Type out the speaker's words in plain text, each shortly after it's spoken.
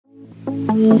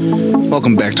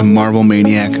Welcome back to Marvel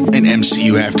Maniac, an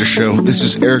MCU after show. This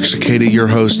is Eric Cicada, your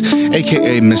host,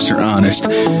 aka Mr. Honest.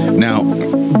 Now,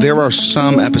 there are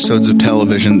some episodes of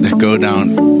television that go down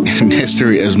in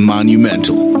history as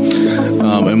monumental.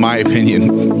 In my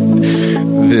opinion,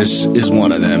 this is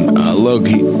one of them.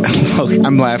 Loki,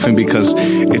 I'm laughing because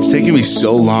it's taken me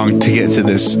so long to get to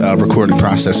this recording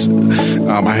process.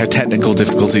 I had technical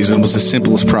difficulties and it was the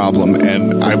simplest problem,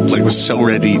 and I was so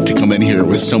ready to come in here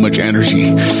with so much energy.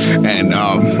 And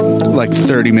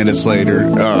 30 minutes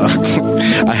later,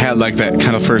 I had that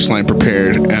kind of first line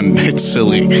prepared, and it's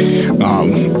silly.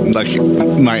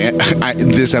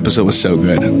 This episode was so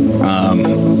good.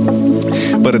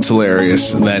 But it's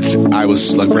hilarious that I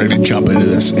was ready to jump into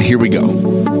this. Here we go.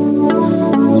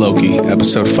 Loki,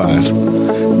 episode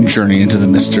 5, Journey into the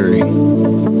Mystery,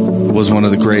 was one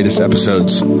of the greatest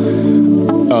episodes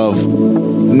of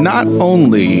not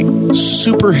only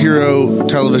superhero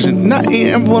television. Let me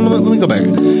go back.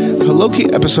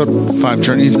 Loki, episode 5,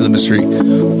 Journey into the Mystery,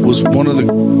 was one of the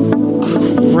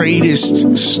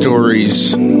greatest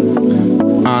stories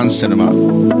on cinema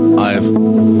I've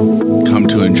come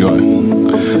to enjoy.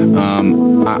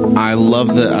 I love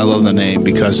the name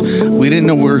because we didn't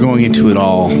know we were going into it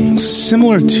all.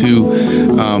 Similar to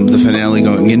the finale,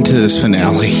 going into this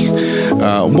finale.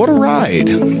 What a ride!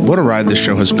 What a ride this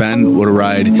show has been. What a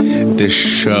ride this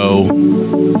show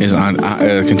is on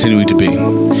continuing to be.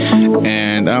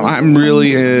 And I'm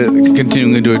really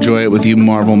continuing to enjoy it with you,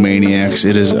 Marvel Maniacs.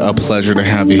 It is a pleasure to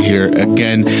have you here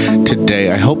again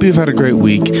today. I hope you've had a great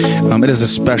week. It is a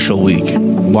special week.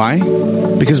 Why?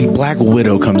 Because Black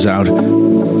Widow comes out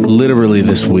literally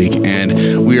this week,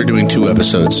 and we are doing 2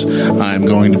 episodes. I'm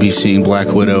going to be seeing Black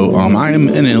Widow. I am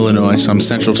in Illinois, so I'm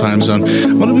Central Time Zone.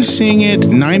 I'm going to be seeing it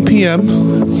 9 p.m.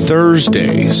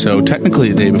 Thursday, so technically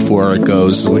the day before it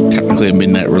goes, technically a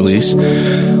midnight release.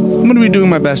 I'm going to be doing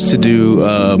my best to do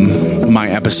my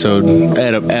episode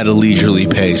at a leisurely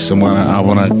pace. I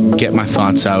want to get my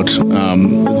thoughts out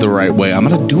the right way. I'm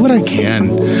going to do what I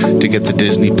can to get the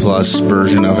Disney Plus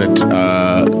version of it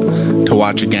to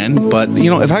watch again. But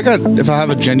if I have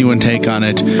a genuine take on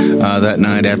it that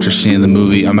night after seeing the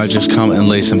movie, I might just come and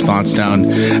lay some thoughts down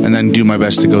and then do my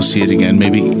best to go see it again.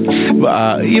 Maybe,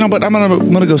 but I'm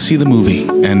gonna go see the movie,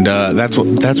 and that's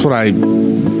what I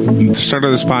started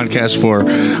this podcast for.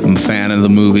 I'm a fan of the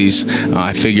movies.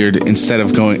 I figured instead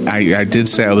of going, I did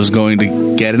say I was going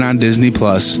to get it on Disney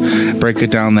Plus, break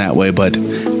it down that way, but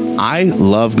I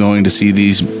love going to see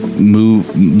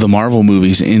the Marvel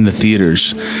movies in the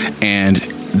theaters, and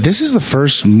this is the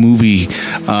first movie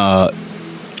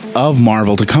of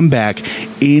Marvel to come back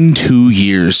in 2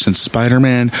 years since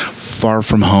Spider-Man Far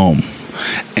From Home,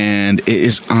 and it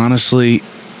is honestly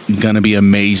gonna be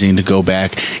amazing to go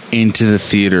back into the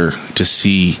theater to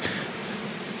see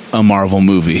a Marvel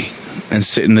movie and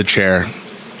sit in the chair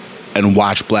and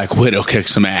watch Black Widow kick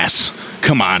some ass.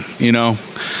 Come on,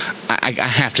 I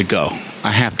have to go.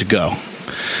 I have to go.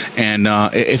 And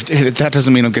if that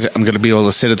doesn't mean I'm going to be able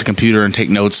to sit at the computer and take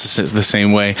notes the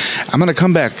same way, I'm going to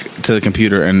come back to the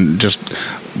computer and just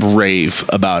rave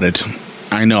about it.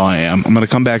 I know I am. I'm going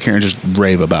to come back here and just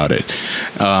rave about it.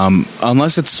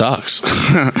 Unless it sucks.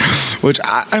 Which,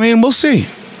 we'll see.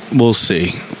 We'll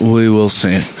see. We will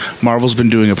see. Marvel's been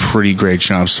doing a pretty great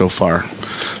job so far.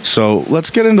 So let's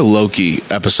get into Loki,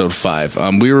 episode 5.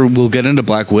 We'll get into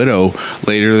Black Widow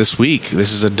later this week.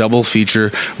 This is a double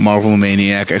feature Marvel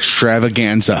Maniac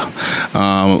extravaganza.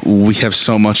 We have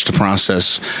so much to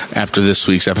process after this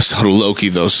week's episode of Loki,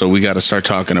 though, so we got to start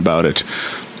talking about it.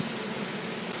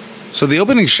 So the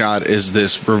opening shot is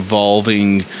this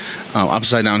revolving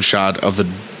upside-down shot of the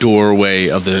doorway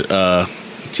of the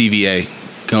TVA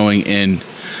going in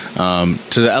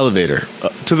to the elevator,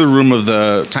 to the room of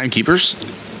the timekeepers,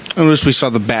 in which we saw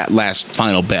the last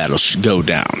final battle go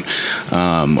down,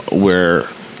 where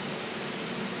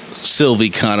Sylvie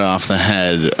cut off the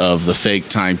head of the fake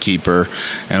timekeeper,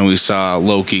 and we saw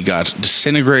Loki got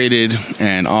disintegrated,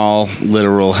 and all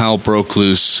literal hell broke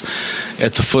loose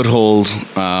at the foothold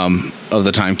of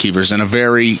the timekeepers in a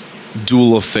very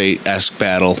Duel of Fate-esque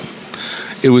battle.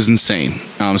 It was insane.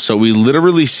 So we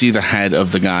literally see the head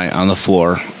of the guy on the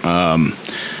floor.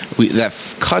 That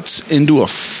cuts into a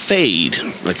fade,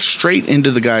 straight into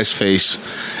the guy's face,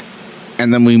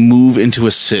 and then we move into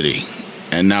a city.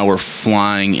 And now we're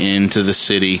flying into the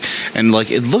city, and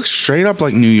it looks straight up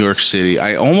like New York City.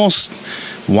 I almost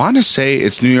want to say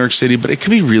it's New York City, but it could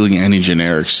be really any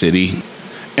generic city.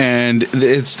 And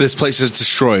this place is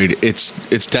destroyed. It's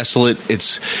desolate.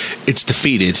 It's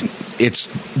defeated.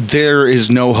 There is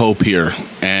no hope here,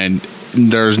 and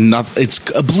there's nothing. It's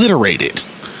obliterated.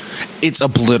 it's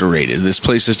obliterated. This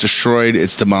place is destroyed.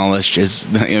 It's demolished.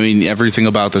 Everything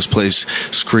about this place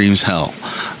screams hell.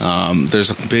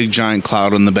 There's a big giant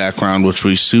cloud in the background, which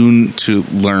we soon to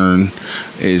learn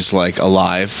is like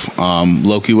alive.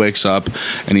 Loki wakes up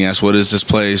and he asks, "What is this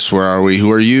place? Where are we?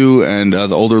 Who are you?" And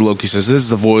the older Loki says, "This is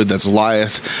the void. That's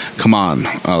Goliath. Come on,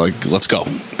 let's go."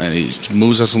 And he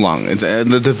moves us along. It's at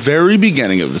the very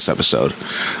beginning of this episode.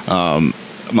 I'm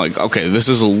like, okay, this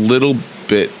is a little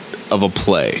bit of a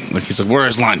play. Like, he's like,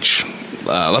 "Where's lunch?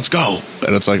 Let's go."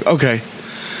 And it's like, okay.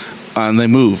 And they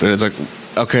move, and it's like,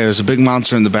 okay, there's a big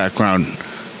monster in the background.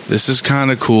 This is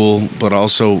kind of cool, but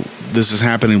also this is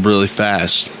happening really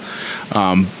fast.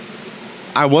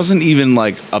 I wasn't even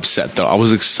like upset though. I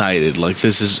was excited. Like,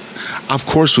 this is, of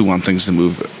course we want things to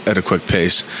move at a quick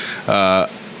pace.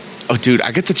 Oh, dude,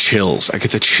 I get the chills.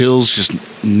 Just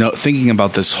thinking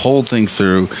about this whole thing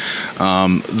through.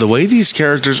 The way these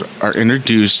characters are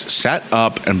introduced, set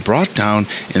up, and brought down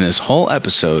in this whole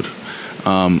episode.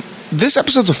 This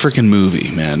episode's a freaking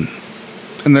movie, man.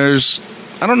 And there's,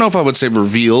 I don't know if I would say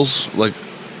reveals,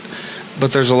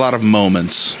 but there's a lot of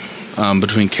moments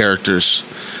between characters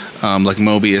like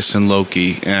Mobius and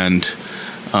Loki and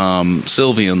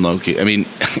Sylvie and Loki. I mean,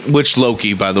 which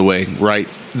Loki, by the way, right?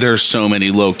 There's so many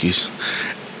Lokis.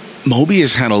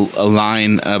 Mobius had a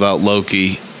line about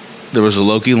Loki. There was a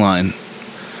Loki line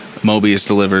Mobius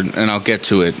delivered, and I'll get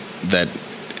to it, that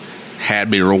had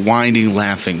me rewinding,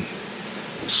 laughing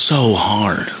so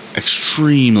hard.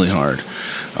 Extremely hard.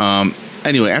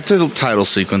 Anyway, after the title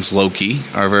sequence, Loki,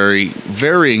 are very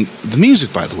the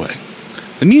music, by the way.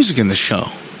 The music in the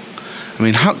show. I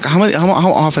mean,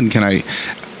 how often can I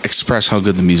express how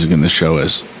good the music in the show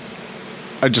is?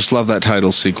 I just love that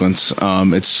title sequence.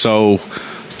 It's so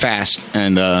fast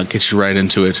and gets you right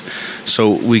into it.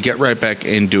 So we get right back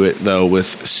into it, though,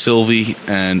 with Sylvie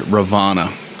and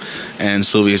Ravonna. And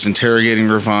Sylvie is interrogating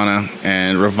Ravonna,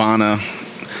 and Ravonna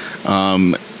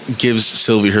gives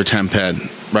Sylvie her temp pad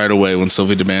right away when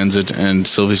Sylvie demands it, and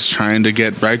Sylvie's trying to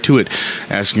get right to it,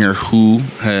 asking her who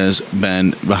has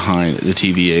been behind the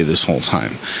TVA this whole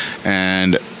time.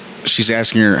 And she's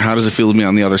asking her, how does it feel to be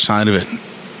on the other side of it?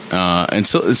 And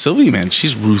Sylvie, man,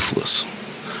 she's ruthless.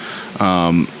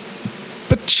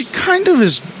 But she kind of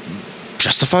is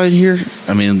justified here.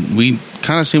 I mean, we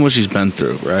kind of seen what she's been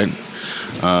through, right?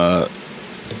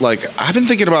 I've been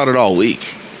thinking about it all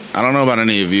week. I don't know about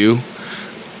any of you.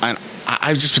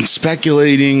 I've just been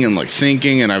speculating and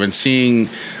thinking, and I've been seeing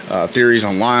theories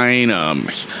online. I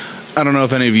don't know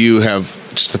if any of you have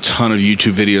just a ton of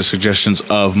YouTube video suggestions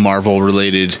of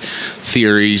Marvel-related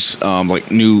theories, like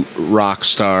new rock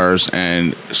stars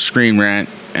and Screen Rant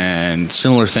and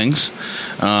similar things,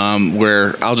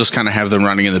 where I'll just kind of have them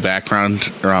running in the background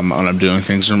when I'm doing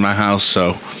things in my house.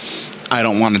 So I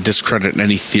don't want to discredit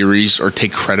any theories or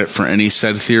take credit for any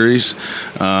said theories.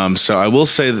 So I will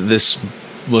say that this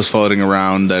was floating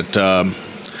around that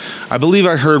I believe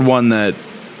I heard one that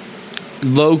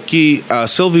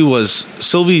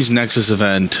Sylvie's Nexus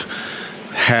event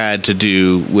had to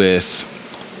do with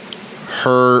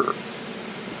her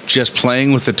just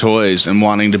playing with the toys and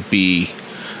wanting to be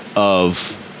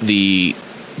of the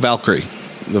Valkyrie.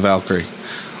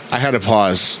 I had to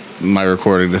pause my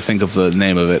recording to think of the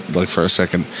name of it for a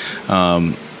second.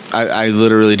 I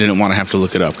literally didn't want to have to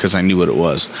look it up because I knew what it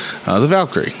was. The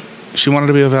Valkyrie. She wanted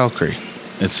to be a Valkyrie,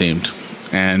 it seemed.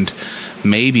 And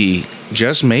maybe,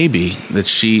 just maybe, that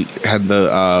she had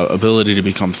the ability to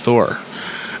become Thor.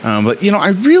 But, I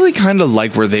really kind of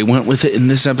like where they went with it in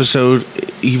this episode,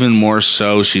 even more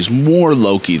so. She's more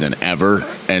Loki than ever,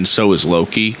 and so is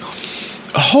Loki.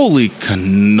 Holy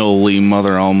cannoli,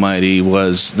 Mother Almighty,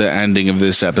 was the ending of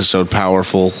this episode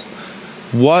powerful.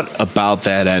 What about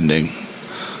that ending?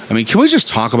 I mean, can we just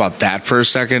talk about that for a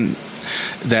second?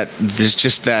 That there's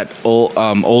just that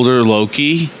older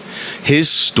Loki, his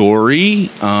story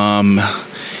kind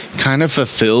of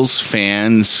fulfills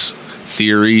fans'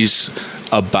 theories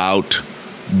about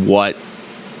what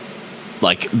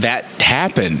that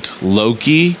happened.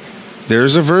 Loki,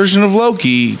 there's a version of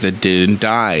Loki that didn't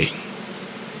die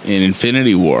in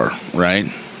Infinity War, right?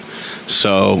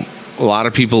 So a lot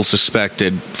of people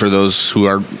suspected, for those who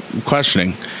are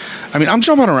questioning. I mean, I'm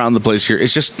jumping around the place here.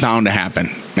 It's just bound to happen,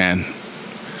 man.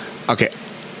 Okay,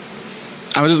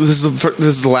 this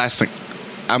is the last thing.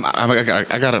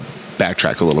 I gotta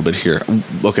backtrack a little bit here.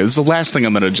 Okay, this is the last thing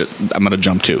I'm gonna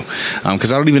jump to,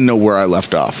 because I don't even know where I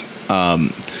left off.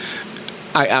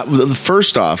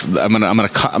 First off, I'm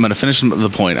gonna finish the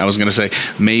point. I was gonna say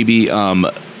maybe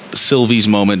Sylvie's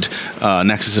moment,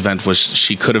 Nexus event, was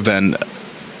she could have been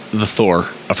the Thor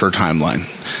of her timeline.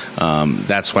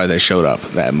 That's why they showed up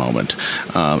at that moment.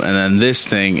 And then this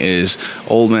thing is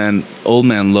old man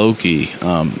Loki.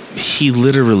 He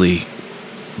literally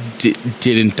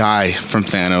didn't die from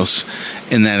Thanos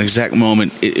in that exact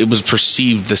moment. It was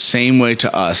perceived the same way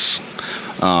to us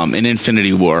in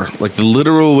Infinity War. Like the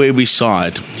literal way we saw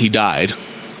it, he died.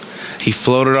 He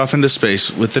floated off into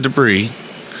space with the debris.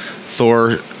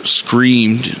 Thor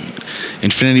screamed.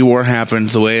 Infinity War happened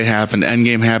the way it happened.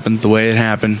 Endgame happened the way it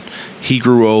happened. He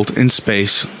grew old in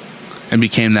space and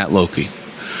became that Loki.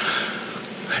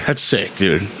 That's sick,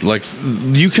 dude. Like,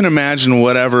 you can imagine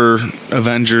whatever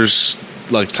Avengers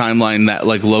like timeline that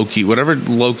like Loki, whatever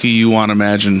Loki you want to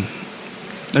imagine.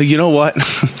 You know what?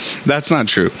 That's not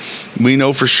true. We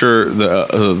know for sure the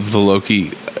Loki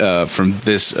from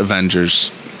this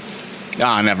Avengers.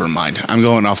 Never mind. I'm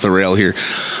going off the rail here.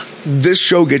 This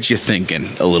show gets you thinking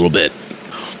a little bit.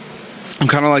 I'm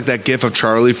kind of like that gif of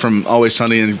Charlie from Always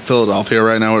Sunny in Philadelphia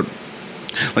right now.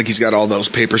 Like he's got all those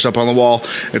papers up on the wall.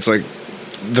 It's like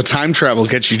the time travel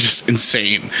gets you just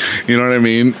insane. You know what I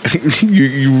mean?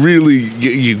 you really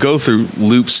you go through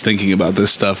loops thinking about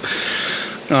this stuff.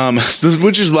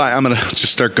 Which is why I'm going to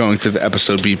just start going through the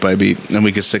episode beat by beat, and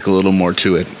we can stick a little more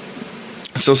to it.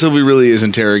 So Sylvie really is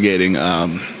interrogating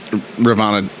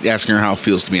Ravonna, asking her how it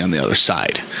feels to be on the other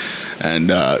side.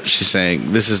 And she's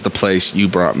saying, this is the place you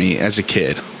brought me as a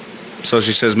kid. So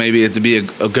she says maybe it'd be a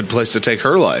good place to take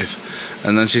her life.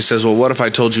 And then she says, well, what if I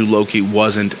told you Loki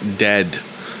wasn't dead?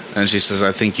 And she says,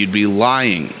 I think you'd be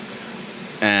lying.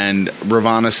 And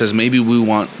Ravonna says, maybe we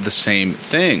want the same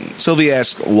thing. Sylvie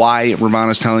asks why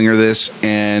Ravonna's telling her this.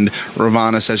 And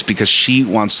Ravonna says because she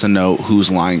wants to know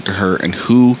who's lying to her and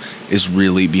who is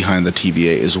really behind the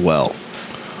TVA as well.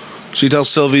 She tells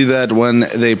Sylvie that when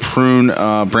they prune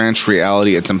branch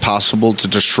reality, it's impossible to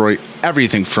destroy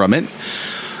everything from it.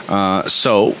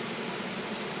 So,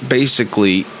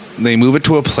 basically, they move it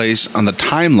to a place on the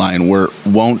timeline where it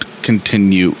won't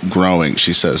continue growing,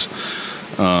 she says.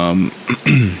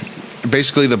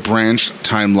 Basically, the branched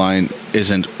timeline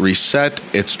isn't reset,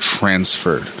 it's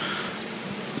transferred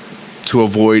to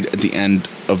avoid the end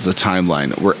of the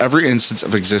timeline, where every instance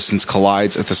of existence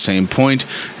collides at the same point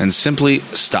and simply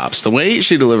stops. The way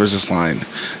she delivers this line,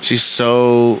 she's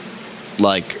so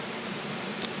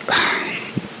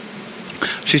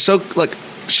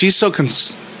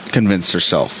convinced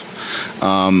herself.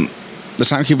 The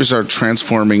Timekeepers are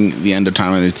transforming the end of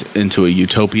time into a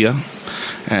utopia,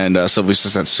 and Sylvie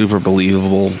says that's super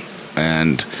believable.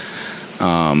 And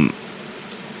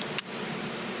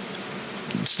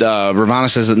Ravonna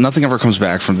says that nothing ever comes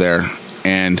back from there,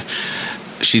 and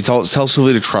she tells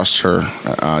Sylvie to trust her.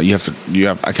 I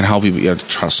can help you, but you have to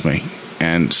trust me.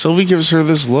 And Sylvie gives her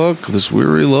this look, this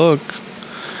weary look,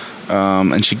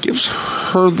 and she gives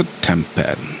her the temp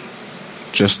pad,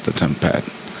 just the temp pad.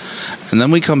 And then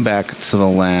we come back to the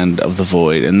land of the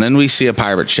void, and then we see a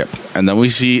pirate ship, and then we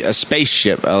see a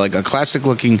spaceship, like a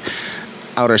classic-looking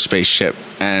outer spaceship.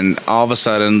 And all of a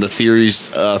sudden, the theories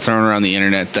thrown around the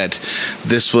internet that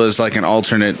this was like an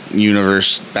alternate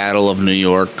universe Battle of New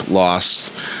York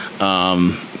Lost,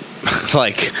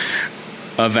 like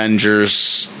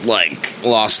Avengers, like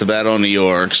lost the Battle of New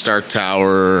York, Stark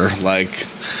Tower, like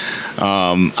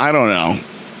I don't know.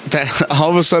 That all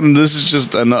of a sudden, this is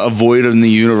just a void in the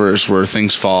universe where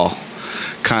things fall.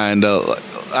 Kind of.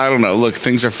 I don't know. Look,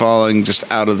 things are falling just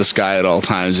out of the sky at all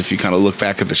times. If you kind of look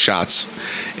back at the shots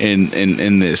in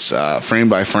this frame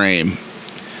by frame,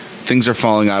 things are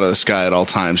falling out of the sky at all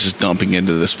times, just dumping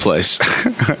into this place.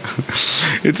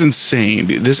 It's insane,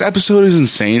 dude. This episode is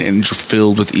insane and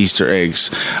filled with Easter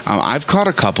eggs. I've caught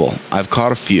a couple. I've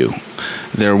caught a few.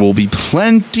 There will be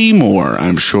plenty more,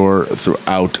 I'm sure,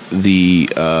 throughout the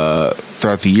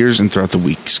years and throughout the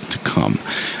weeks to come.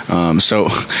 So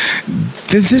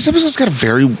this episode's got a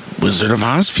very Wizard of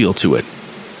Oz feel to it.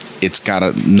 It's got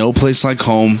a no place like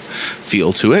home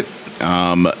feel to it.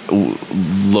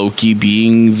 Loki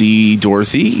being the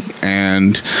Dorothy,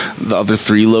 and the other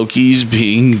three Lokis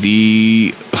being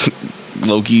the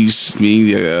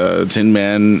Tin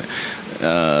Man,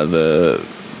 the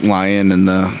Lion, and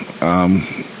the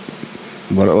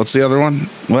what's the other one?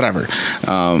 Whatever.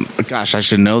 Gosh, I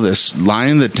should know this.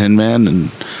 Lion, the Tin Man,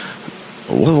 and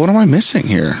what am I missing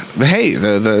here?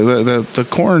 The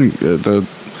corn, the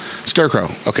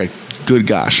Scarecrow. Okay. Good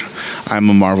gosh, I'm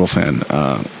a Marvel fan.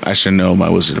 I should know my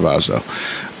Wizard of Oz, though.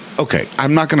 Okay,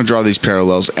 I'm not going to draw these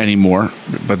parallels anymore,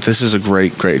 but this is a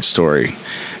great, great story.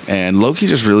 And Loki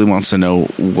just really wants to know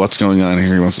what's going on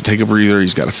here. He wants to take a breather.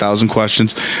 He's got 1,000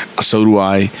 questions. So do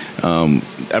I.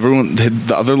 Everyone,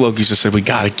 the other Lokis just said, we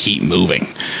got to keep moving.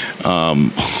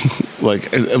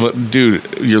 Dude,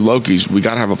 you're Lokis. We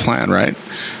got to have a plan, right?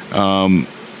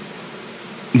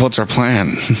 What's our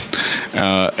plan?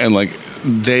 And like,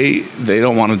 they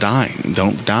don't want to die.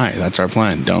 Don't die. That's our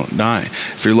plan. Don't die.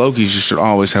 If you're Lokis, you should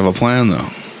always have a plan, though.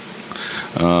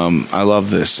 I love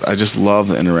this. I just love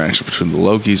the interaction between the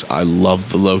Lokis. I love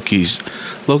the Lokis.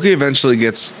 Loki eventually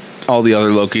gets all the other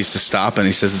Lokis to stop, and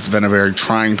he says it's been a very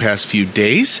trying past few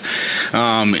days.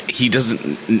 He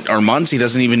doesn't, or months. He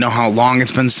doesn't even know how long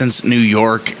it's been since New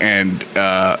York, and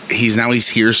he's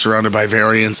here surrounded by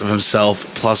variants of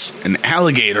himself plus an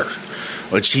alligator,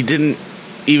 which he didn't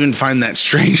even find that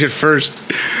strange at first.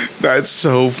 That's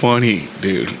so funny,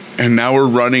 dude. And now we're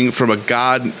running from a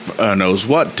God knows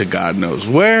what to God knows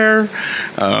where.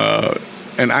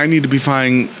 And I need to be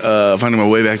finding my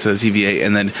way back to the TVA.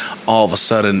 And then all of a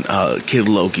sudden, Kid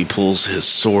Loki pulls his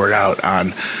sword out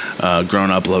on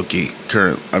grown-up Loki,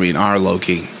 our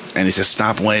Loki. And he says,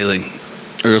 stop wailing,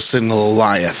 or you'll signal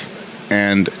Goliath.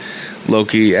 And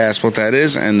Loki asks what that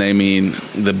is, and they mean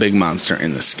the big monster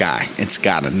in the sky. It's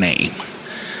got a name.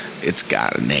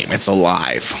 It's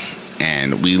alive.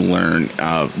 And we learn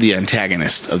the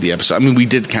antagonist of the episode. I mean, we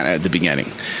did kind of at the beginning.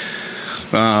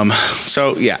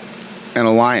 So, yeah. And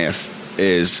Goliath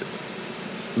is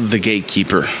the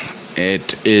gatekeeper.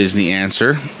 It is the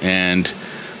answer. And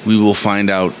we will find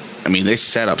out. I mean, they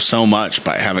set up so much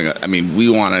by having we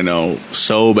want to know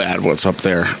so bad what's up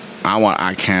there.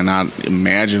 I cannot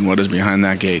imagine what is behind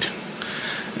that gate.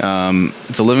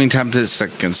 It's a living tempest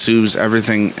that consumes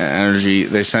everything, energy.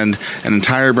 They send an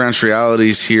entire branch of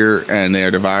realities here, and they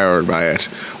are devoured by it.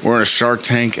 We're in a shark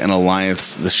tank, and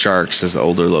Goliath's the shark, says the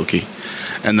older Loki.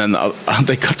 And then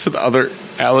they cut to the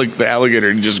alligator,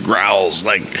 and he just growls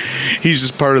like he's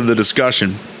just part of the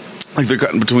discussion. Like they're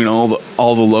cutting between all the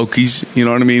Lokis, you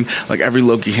know what I mean? Like every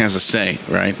Loki has a say,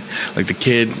 right? Like the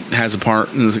kid has a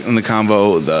part in the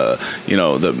convo.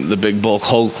 The big bulk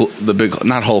Hulk,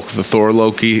 the Thor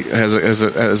Loki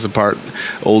has a part.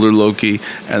 Older Loki,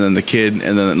 and then the kid,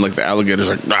 and then like the alligator's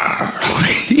like, nah.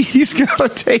 He's got a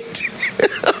take.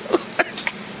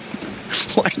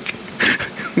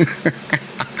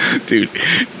 Dude,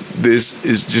 this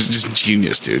is just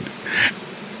genius, dude.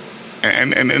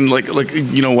 And like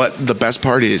you know what the best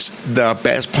part is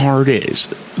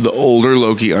the older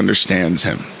Loki understands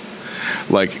him.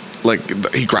 Like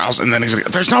he growls, and then he's like,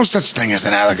 there's no such thing as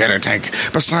an alligator tank.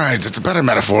 Besides, it's a better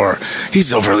metaphor.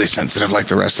 He's overly sensitive like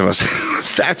the rest of us.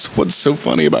 That's what's so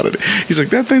funny about it. He's like,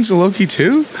 that thing's a Loki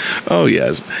too? Oh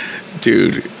yes.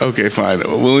 Dude, okay, fine.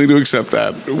 I'm willing to accept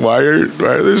that. Why are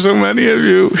there so many of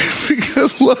you?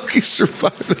 Because Loki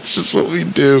survived. That's just what we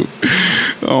do.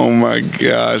 Oh my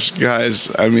gosh,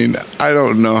 guys. I mean, I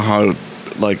don't know how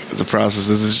to process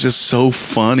this. It's just so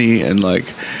funny and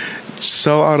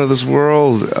so out of this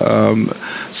world.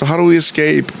 So how do we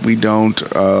escape? We don't.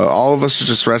 All of us are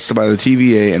just arrested by the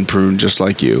TVA and pruned just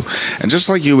like you. And just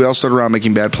like you, we all started around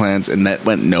making bad plans, and that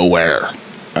went nowhere.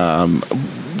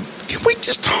 Can we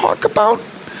just talk about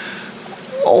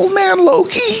old man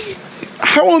Loki?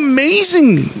 How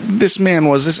amazing this man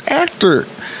was, this actor.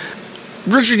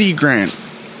 Richard E. Grant.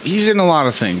 He's in a lot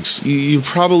of things. You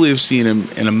probably have seen him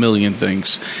in a million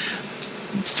things.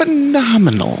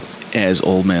 Phenomenal as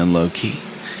old man Loki.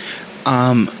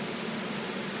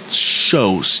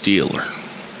 Show stealer.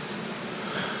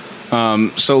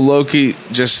 So Loki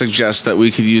just suggests that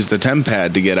we could use the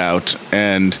TemPad to get out,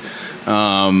 and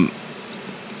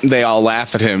they all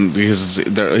laugh at him because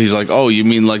he's like, oh, you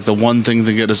mean like the one thing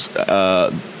to get us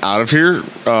out of here?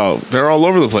 Oh, they're all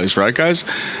over the place, right, guys?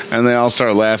 And they all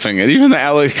start laughing. And even the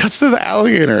cuts to the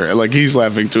alligator. Like, he's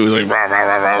laughing too. He's like, rah, rah,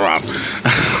 rah, rah, rah.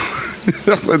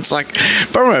 It's like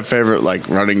probably my favorite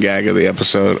running gag of the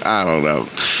episode. I don't know.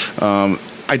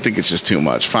 I think it's just too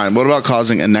much. Fine. What about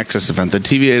causing a Nexus event? The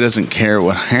TVA doesn't care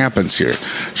what happens here.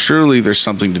 Surely there's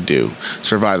something to do.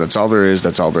 Survive. That's all there is.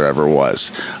 That's all there ever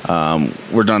was.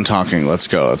 We're done talking. Let's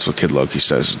go. That's what Kid Loki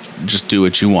says. Just do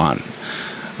what you want.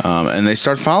 And they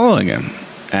start following him.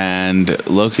 And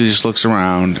Loki just looks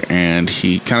around, and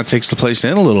he kind of takes the place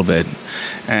in a little bit.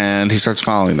 And he starts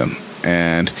following them.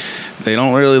 And they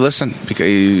don't really listen, because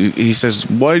he says,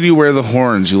 why do you wear the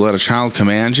horns? You let a child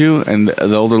command you? And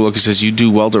the older Loki says, you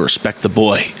do well to respect the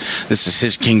boy. This is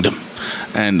his kingdom.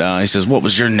 And he says, what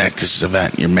was your Nexus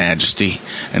event, your majesty?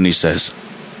 And he says,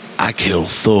 I killed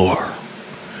Thor.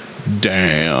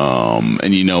 Damn.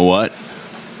 And you know what?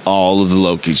 All of the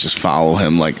Lokis just follow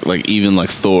him, even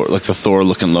Thor, like the Thor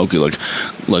looking Loki, like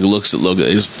looks at Loki,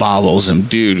 just follows him.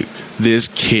 Dude, This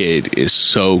kid is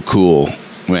so cool,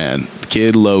 man.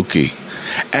 Kid Loki.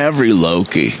 Every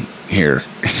Loki here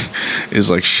is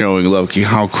like showing Loki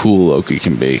how cool Loki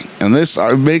can be. And this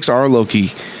makes our Loki,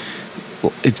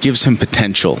 it gives him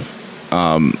potential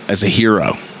as a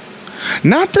hero.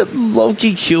 Not that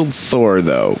Loki killed Thor,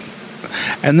 though.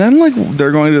 And then, like,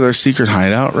 they're going to their secret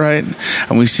hideout, right?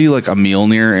 And we see, like, a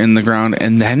Mjolnir in the ground.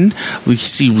 And then we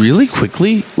see really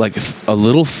quickly, like, a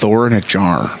little Thor in a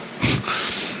jar.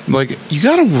 Like, you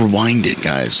gotta rewind it,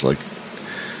 guys. Like,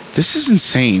 this is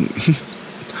insane.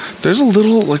 There's a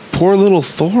little, like, poor little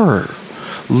Thor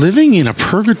living in a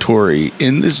purgatory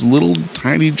in this little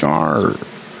tiny jar.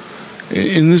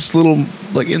 In this little,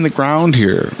 like, in the ground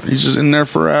here. He's just in there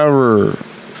forever.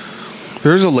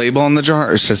 There's a label on the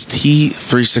jar. It says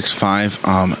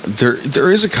T365.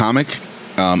 There is a comic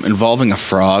involving a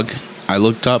frog. I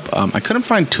looked up. I couldn't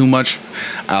find too much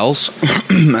else,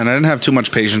 and I didn't have too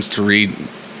much patience to read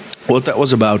what that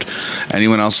was about.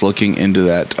 Anyone else looking into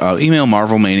that, email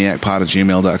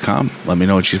marvelmaniacpod@gmail.com. Let me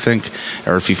know what you think,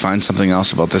 or if you find something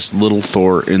else about this little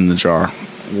Thor in the jar.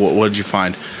 What did you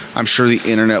find? I'm sure the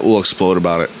internet will explode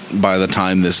about it by the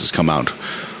time this has come out.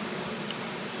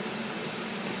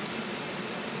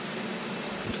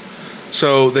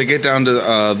 So they get down to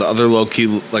the other Loki,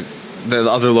 like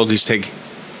the other Lokis take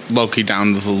Loki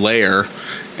down to the lair,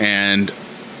 and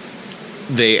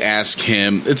they ask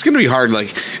him. It's going to be hard.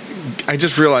 Like, I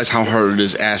just realized how hard it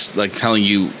is telling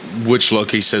you which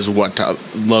Loki says what to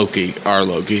Loki, our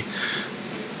Loki.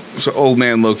 So old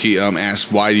man Loki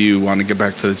asked, "Why do you want to get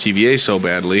back to the TVA so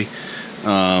badly?"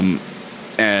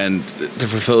 And to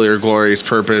fulfill your glorious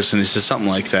purpose, and he says something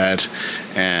like that.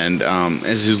 And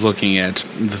as he's looking at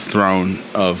the throne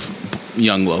of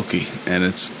young Loki, and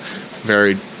it's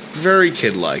very, very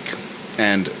kid-like.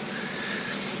 And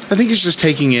I think he's just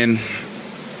taking in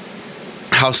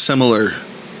how similar,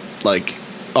 like,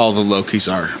 all the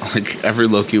Lokis are. Like, every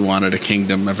Loki wanted a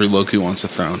kingdom, every Loki wants a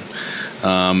throne.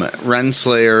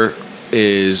 Renslayer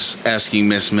is asking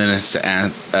Miss Minutes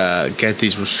to get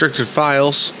these restricted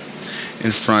files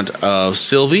in front of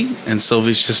Sylvie, and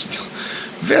Sylvie's just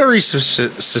very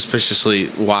suspiciously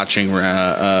watching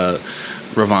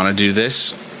Ravonna do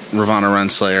this. Ravonna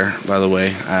Renslayer, by the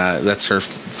way, that's her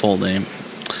full name.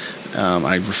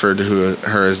 I referred to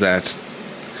her as that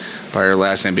by her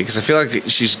last name because I feel like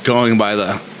she's going by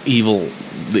the evil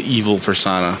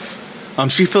persona.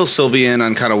 She fills Sylvie in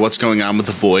on kind of what's going on with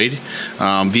the Void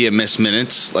via Miss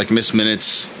Minutes. Like, Miss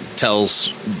Minutes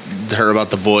tells her about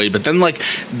the Void, but then, like,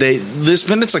 this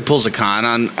Minutes, like, pulls a con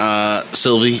on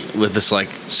Sylvie with this, like,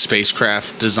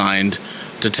 spacecraft designed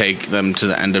to take them to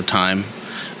the end of time.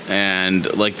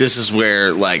 And, like, this is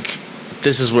where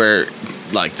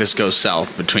this goes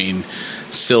south between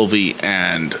Sylvie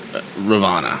and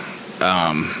Ravonna.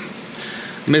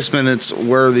 Miss Minutes,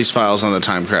 where are these files on the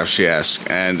Timecraft, she asks,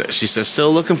 and she says,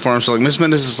 still looking for them. So, like, Miss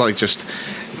Minutes is, like, just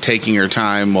taking her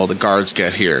time while the guards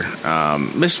get here.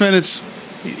 Miss Minutes,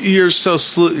 you're so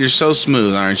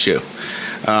smooth, aren't you?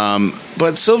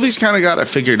 But Sylvie's kind of got it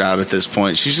figured out at this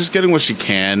point. She's just getting what she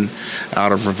can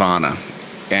out of Ravonna.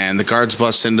 And the guards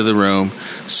bust into the room.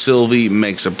 Sylvie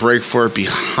makes a break for it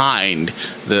behind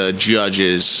the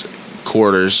judge's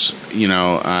quarters,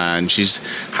 and she's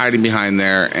hiding behind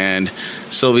there. And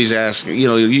Sylvie's asking,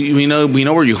 we know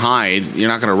where you hide. You're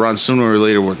not going to run. Sooner or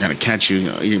later, we're going to catch you.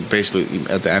 You're basically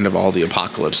at the end of all the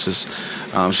apocalypses.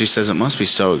 She says, it must be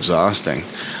so exhausting.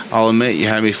 I'll admit, you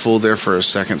had me fooled there for a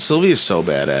second. Sylvie is so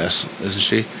badass, isn't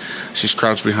she? She's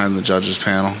crouched behind the judge's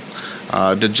panel.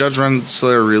 Did Judge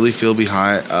Renslayer really feel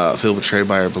betrayed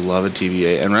by her beloved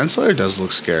TVA? And Renslayer does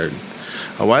look scared.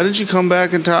 Why did you come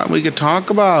back and talk? We could talk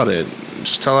about it.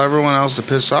 Just tell everyone else to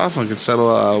piss off and we could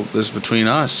settle this between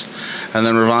us. And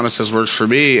then Ravonna says, works for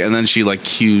me. And then she, like,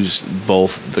 cues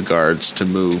both the guards to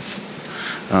move,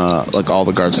 all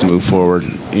the guards to move forward,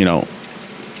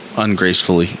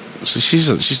 ungracefully. So she's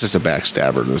just a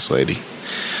backstabber, this lady.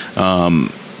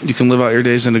 You can live out your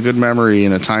days in a good memory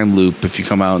in a time loop if you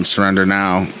come out and surrender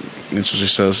now. That's what she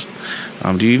says.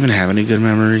 Do you even have any good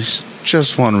memories?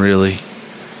 Just one, really.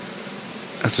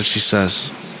 That's what she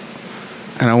says.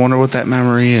 And I wonder what that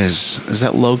memory is. Is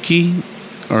that Loki?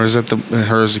 Or is that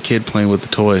her as a kid playing with the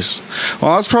toys?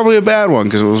 Well, that's probably a bad one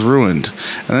because it was ruined.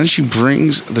 And then she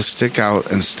brings the stick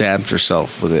out and stabs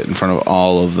herself with it in front of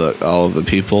all of the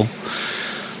people.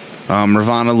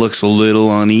 Ravonna looks a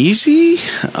little uneasy.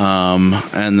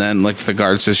 And then, like, the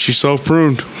guard says, she's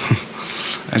self-pruned.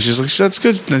 And she's like, that's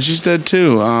good. Then she's dead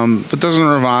too. But doesn't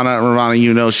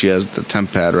Ravonna, she has the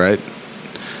temp pad, right?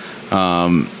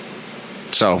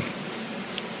 So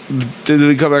then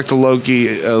we come back to Loki,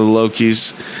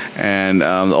 Lokis, and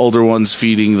the older one's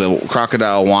feeding the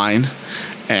crocodile wine,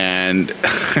 and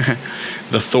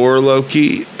the Thor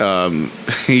Loki,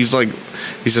 he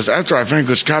says, after I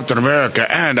vanquished Captain America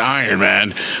and Iron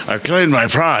Man, I claimed my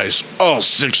prize, all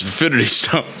 6 Infinity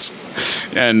Stones.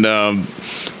 And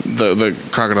the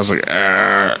crocodile's like,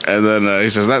 and then he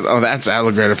says, that's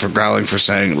alligator for growling for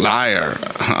saying liar.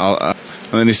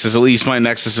 And then he says, at least my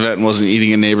Nexus event wasn't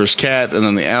eating a neighbor's cat. And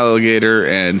then the alligator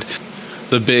and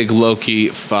the big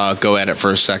Loki go at it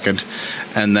for a second.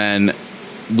 And then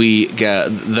we get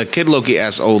the kid Loki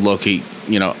asks old Loki,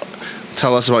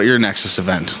 tell us about your Nexus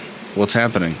event. What's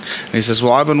happening? And he says,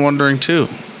 well, I've been wondering too.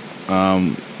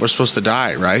 We're supposed to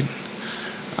die, right?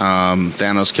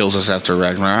 Thanos kills us after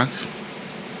Ragnarok.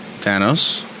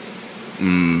 Thanos?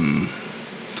 In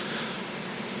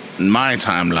my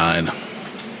timeline,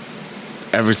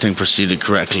 everything proceeded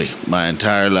correctly my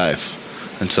entire life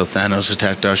until Thanos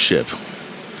attacked our ship.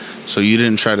 So you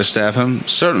didn't try to stab him?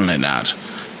 Certainly not.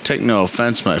 Take no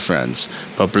offense, my friends,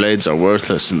 but blades are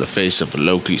worthless in the face of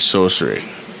Loki's sorcery.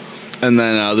 And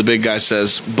then the big guy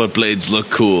says, but blades look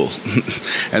cool.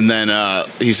 And then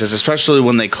he says, especially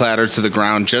when they clatter to the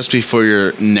ground just before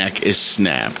your neck is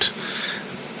snapped.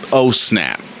 Oh,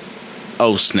 snap.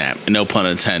 Oh, snap. No pun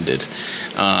intended.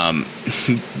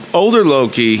 Older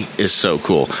Loki is so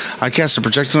cool. I cast a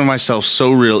projection of myself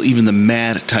so real, even the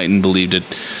Mad Titan believed it.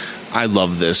 I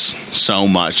love this so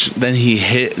much. Then he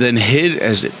hid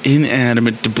as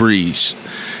inanimate debris.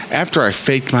 After I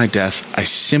faked my death, I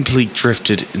simply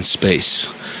drifted in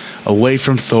space. Away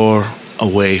from Thor,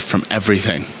 away from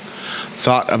everything.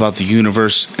 Thought about the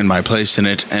universe and my place in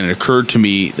it, and it occurred to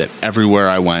me that everywhere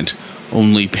I went,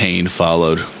 only pain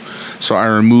followed. So I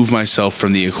removed myself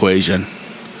from the equation.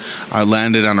 I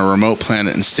landed on a remote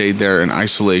planet and stayed there in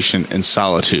isolation and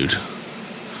solitude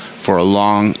for a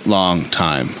long, long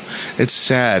time. It's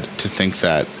sad to think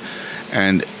that.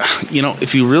 And,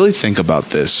 if you really think about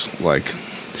this,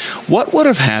 what would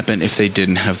have happened if they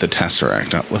didn't have the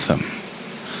Tesseract up with them?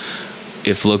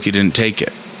 If Loki didn't take it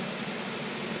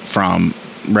from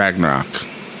Ragnarok?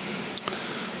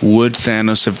 Would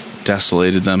Thanos have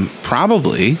desolated them?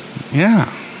 Probably,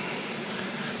 yeah.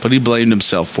 But he blamed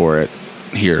himself for it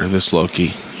here, this Loki.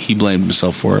 He blamed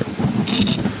himself for it.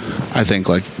 I think,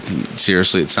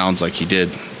 seriously, it sounds like he did.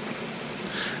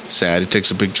 It's sad. He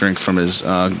takes a big drink from his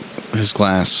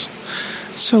glass.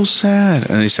 It's so sad.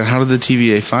 And he said, how did the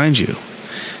TVA find you?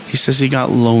 He says he got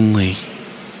lonely.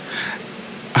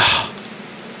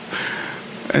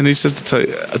 And he says,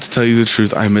 to tell you the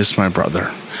truth, I miss my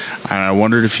brother. And I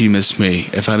wondered if he missed me,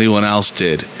 if anyone else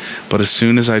did. But as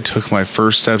soon as I took my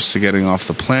first steps to getting off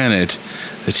the planet,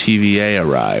 the TVA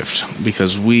arrived.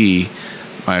 Because we,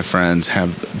 my friends,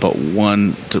 have but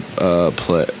one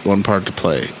part to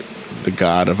play. The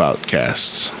God of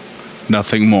Outcasts.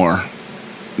 Nothing more.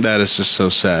 That is just so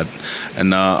sad.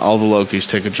 And all the Lokis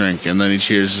take a drink, and then he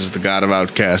cheers as the God of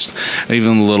Outcast. And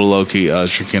even the little Loki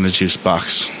drinking a juice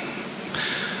box.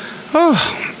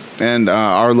 Oh, and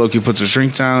our Loki puts his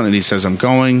drink down, and he says, I'm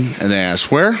going. And they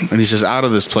ask, where? And he says, out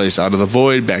of this place, out of the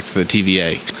void, back to the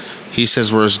TVA. He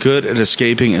says, we're as good at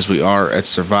escaping as we are at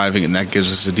surviving, and that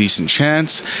gives us a decent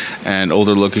chance. And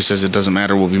older Loki says, it doesn't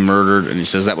matter, we'll be murdered. And he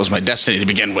says, that was my destiny to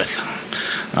begin with.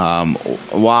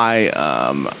 Why?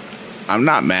 I'm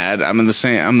not mad. I'm the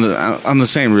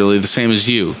same, really, the same as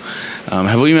you.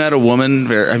 Have we met a woman?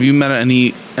 Have you met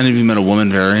any of you met a woman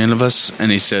variant of us?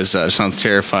 And he says, sounds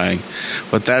terrifying,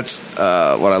 but that's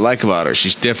what I like about her.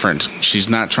 She's different. She's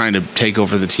not trying to take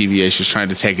over the TVA. She's trying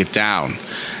to take it down,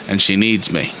 and she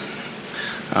needs me.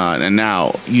 And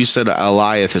now you said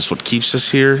Alioth is what keeps us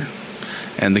here.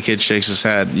 And the kid shakes his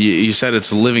head. You said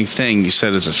it's a living thing. You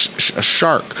said it's a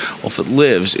shark. Well, if it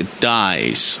lives, it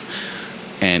dies.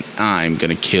 And I'm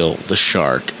going to kill the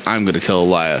shark. I'm going to kill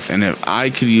Alioth. And if I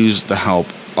could use the help,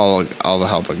 all the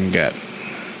help I can get.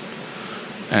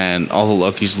 And all the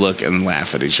Lokis look and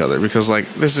laugh at each other. Because,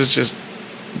 this is just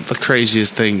the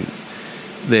craziest thing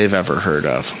they've ever heard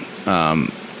of.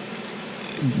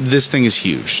 This thing is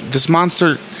huge. This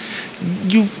monster,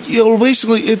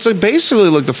 it's basically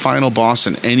like the final boss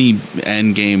in any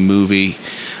Endgame movie.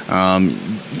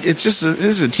 This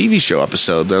is a TV show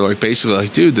episode. They're basically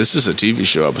dude, this is a TV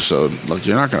show episode.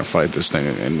 You're not going to fight this thing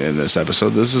in this episode.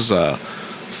 This is a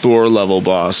Thor level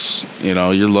boss.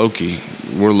 You're Loki.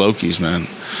 We're Lokis, man.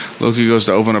 Loki goes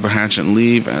to open up a hatch and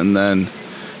leave, and then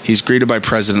he's greeted by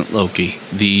President Loki,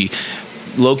 the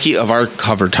Loki of our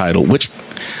cover title, which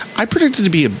I predicted to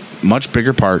be a much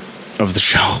bigger part of the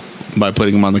show by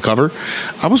putting him on the cover.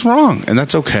 I was wrong, and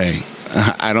that's okay.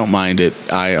 I don't mind it.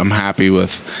 I am happy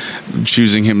with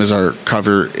choosing him as our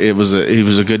cover. He was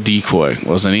a good decoy,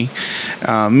 wasn't he?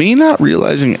 Me not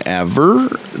realizing ever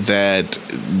that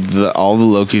all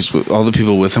the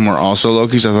people with him were also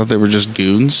Lokis. I thought they were just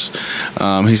goons.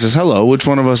 He says, "Hello, which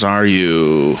one of us are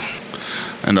you?"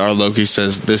 And our Loki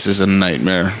says, "This is a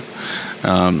nightmare."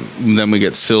 Then we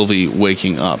get Sylvie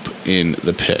waking up in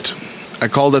the pit. I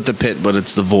called it the pit, but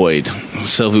it's the void.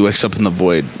 Sylvie wakes up in the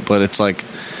void, but it's like,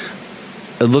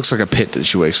 it looks like a pit that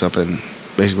she wakes up in.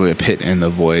 Basically a pit in the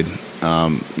void.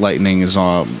 Lightning is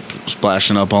all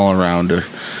splashing up all around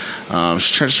her.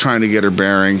 She's trying to get her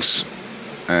bearings,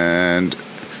 and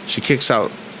she kicks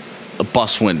out a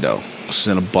bus window. She's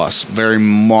in a bus, very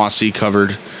mossy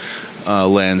covered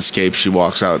landscape. She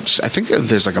walks out. I think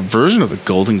there's like a version of the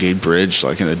Golden Gate Bridge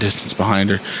like in the distance behind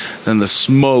her. Then the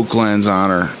smoke lands on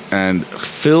her and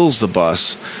fills the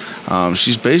bus.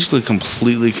 She's basically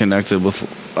completely connected with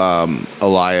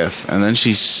Alioth, and then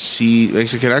she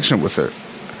makes a connection with her.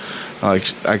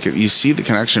 You see the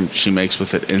connection she makes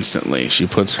with it instantly. She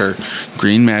puts her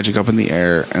green magic up in the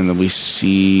air, and then we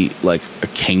see like a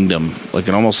kingdom. Like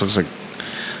it almost looks like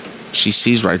she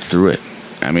sees right through it.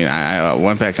 I mean, I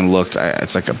went back and looked.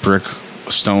 It's like a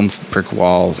stone brick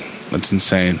wall. It's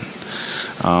insane.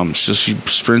 So she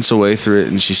sprints away through it,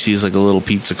 and she sees like a little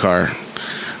pizza car.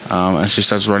 And she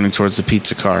starts running towards the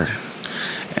pizza car.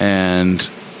 And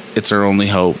it's her only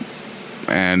hope.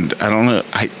 And I don't know.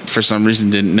 I, for some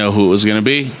reason, didn't know who it was going to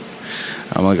be.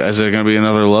 I'm like, is it going to be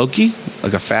another Loki?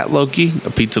 Like a fat Loki? A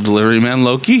pizza delivery man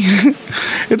Loki?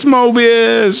 It's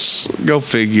Mobius! Go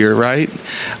figure, right?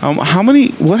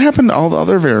 What happened to all the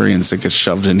other variants that get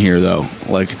shoved in here, though?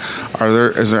 Like,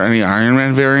 is there any Iron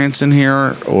Man variants in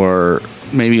here? Or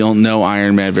maybe no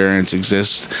Iron Man variants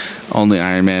exist? Only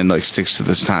Iron Man, like, sticks to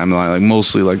this timeline. Like,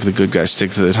 mostly, like, the good guys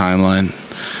stick to the timeline.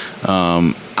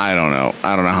 I don't know.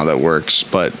 I don't know how that works.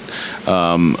 But,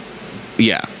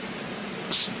 yeah.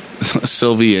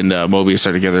 Sylvie and Mobius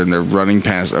are together, and they're running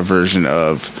past a version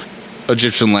of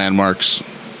Egyptian landmarks,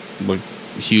 like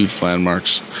huge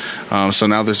landmarks. So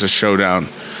now there's a showdown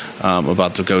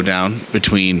about to go down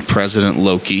between President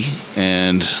Loki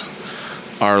and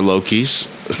our Lokis.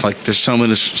 It's like there's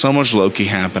so much Loki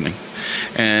happening,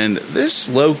 and this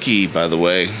Loki, by the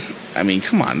way, I mean,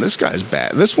 come on, this guy's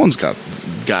bad. This one's got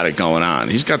it going on.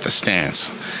 He's got the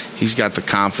stance. He's got the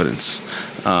confidence.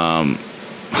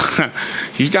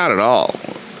 He's got it all.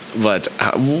 But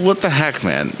what the heck,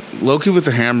 man? Loki with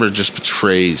the hammer just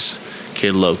betrays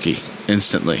Kid Loki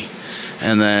instantly.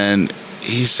 And then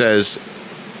he says,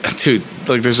 dude,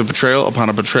 like there's a betrayal upon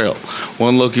a betrayal.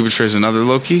 One Loki betrays another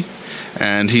Loki.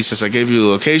 And he says, I gave you the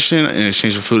location in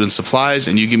exchange for food and supplies,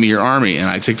 and you give me your army, and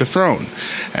I take the throne.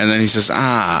 And then he says,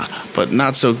 but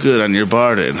not so good on your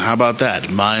Barden. How about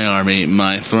that? My army,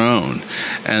 my throne.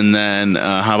 And then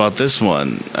how about this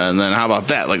one? And then how about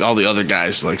that? Like all the other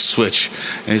guys like switch.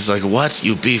 And he's like, what?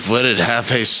 You beef-witted,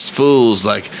 half-faced fools.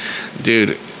 Like,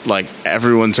 dude, like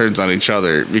everyone turns on each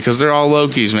other because they're all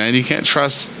Lokis, man. You can't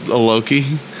trust a Loki.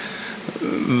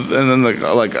 And then the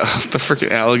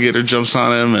freaking alligator jumps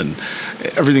on him, and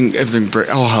everything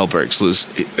all hell breaks loose.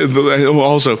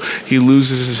 Also, he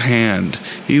loses his hand.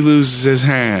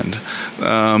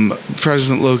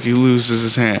 President Loki loses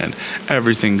his hand.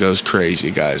 Everything goes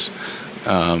crazy, guys.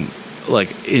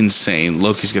 Like insane.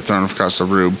 Loki's get thrown across the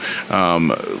room.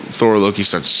 Thor Loki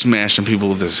starts smashing people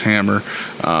with his hammer.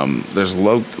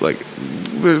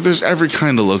 There's every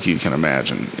kind of Loki you can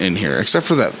imagine in here, except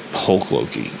for that Hulk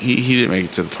Loki. He didn't make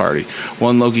it to the party.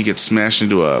 One Loki gets smashed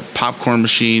into a popcorn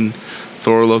machine.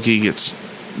 Thor Loki gets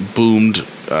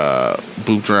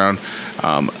booped around.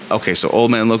 Okay, so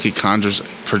Old Man Loki conjures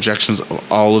projections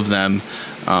of all of them,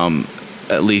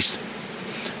 at least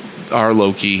our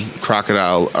Loki,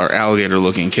 Crocodile, or Alligator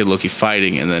Loki, and Kid Loki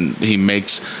fighting, and then he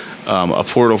makes a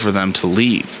portal for them to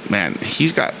leave. Man,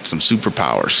 he's got some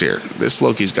superpowers here. This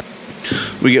Loki's got...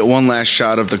 We get one last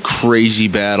shot of the crazy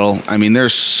battle. I mean,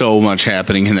 there's so much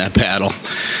happening in that battle.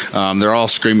 They're all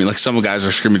screaming, like some guys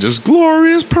are screaming, just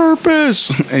glorious purpose.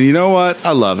 And you know what?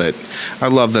 I love it. I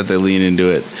love that they lean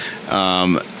into it.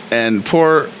 And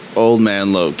poor Old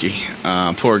Man Loki,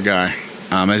 poor guy.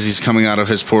 As he's coming out of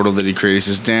his portal that he created, he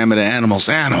says, damn it, animals.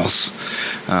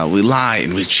 We lie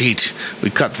and we cheat. We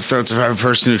cut the throats of every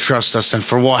person who trusts us. And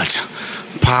for what?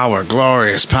 Power,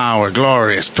 glorious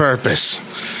purpose.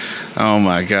 Oh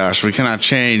my gosh, we cannot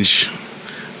change.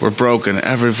 We're broken,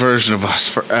 every version of us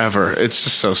forever. It's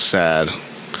just so sad.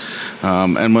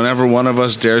 And whenever one of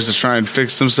us dares to try and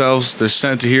fix themselves, they're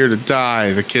sent here to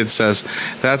die. The kid says,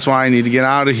 that's why I need to get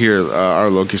out of here. Our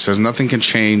Loki says, nothing can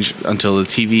change until the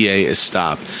TVA is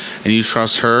stopped. And you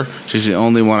trust her? She's the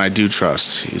only one I do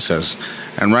trust, he says.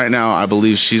 And right now, I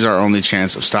believe she's our only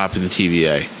chance of stopping the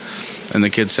TVA. And the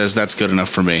kid says, that's good enough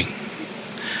for me.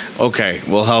 Okay,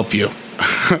 we'll help you.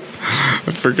 I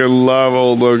freaking love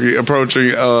old Loki. Approaching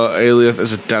Alioth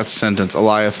is a death sentence.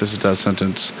 Alioth is a death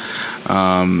sentence.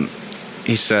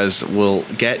 He says, we'll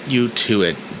get you to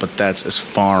it, but that's as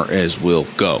far as we'll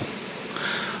go.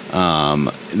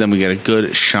 Then we get a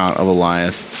good shot of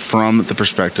Alioth from the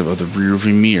perspective of the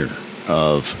rearview mirror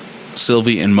of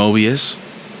Sylvie and Mobius.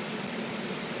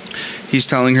 He's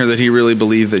telling her that he really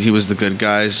believed that he was the good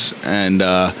guys, and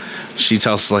she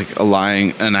tells like a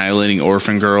lying, annihilating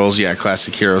orphan girls. Yeah,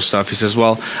 classic hero stuff. He says,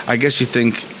 well, I guess you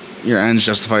think your ends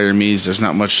justify your means. There's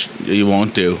not much you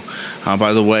won't do.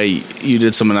 By the way, you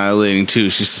did some annihilating too.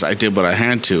 She says, I did what I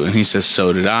had to. And he says,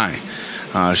 so did I.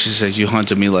 She says, you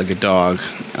hunted me like a dog.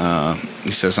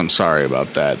 He says, I'm sorry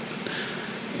about that.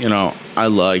 You know, I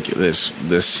like this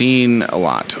scene a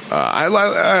lot.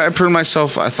 I proved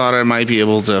myself. I thought I might be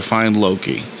able to find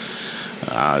Loki.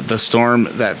 The storm,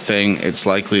 that thing, it's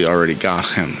likely already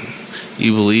got him.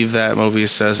 You believe that? Mobius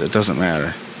says. It doesn't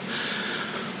matter.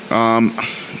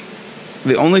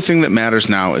 The only thing that matters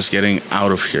now is getting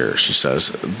out of here, she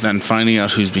says, then finding out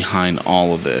who's behind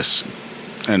all of this.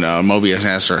 And Mobius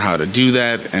asks her how to do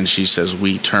that, and she says,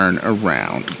 we turn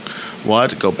around.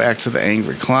 What? Go back to the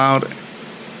angry cloud?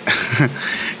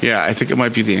 Yeah, I think it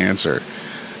might be the answer.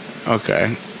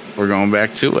 Okay, we're going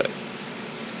back to it.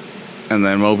 And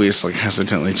then Mobius like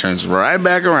hesitantly turns right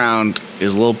back around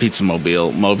his little pizza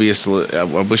mobile. Mobius,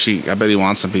 I bet he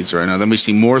wants some pizza right now. Then we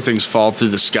see more things fall through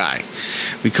the sky.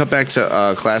 We cut back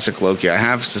to classic Loki. I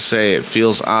have to say it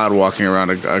feels odd walking around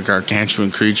a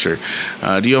gargantuan creature.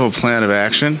 Do you have a plan of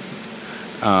action?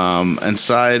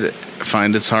 Inside,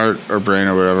 find its heart or brain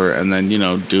or whatever, and then,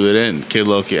 do it in. Kid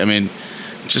Loki. I mean,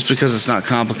 just because it's not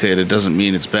complicated doesn't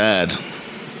mean it's bad.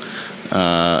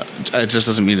 It just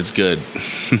doesn't mean it's good.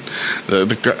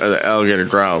 the alligator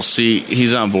growls. See,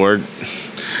 he's on board.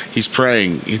 He's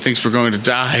praying. He thinks we're going to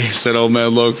die, said old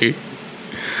man Loki.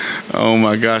 Oh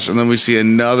my gosh. And then we see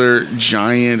another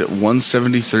giant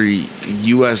 173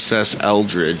 USS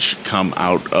Eldridge come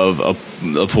out of a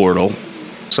portal.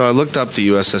 So I looked up the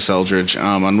USS Eldridge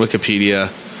on Wikipedia.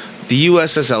 The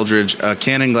USS Eldridge, a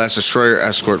cannon glass destroyer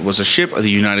escort, was a ship of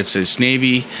the United States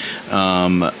Navy.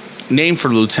 Named for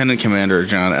Lieutenant Commander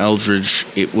John Eldridge.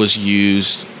 It was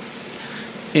used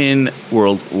in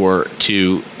World War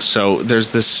II. So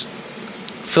there's this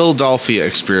Philadelphia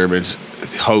experiment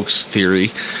hoax theory.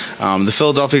 The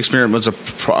Philadelphia experiment was a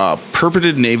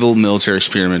purported naval military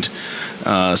experiment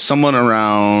someone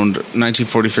around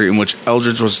 1943 in which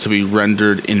Eldridge was to be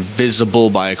rendered invisible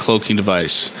by a cloaking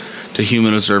device to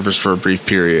human observers for a brief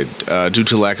period due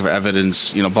to lack of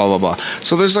evidence, blah, blah, blah.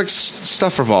 So there's like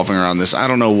stuff revolving around this. I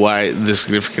don't know why the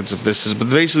significance of this is, but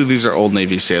basically these are old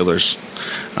Navy sailors,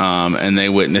 and they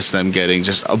witnessed them getting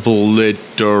just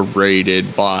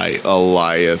obliterated by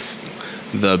Alioth,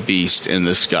 the beast in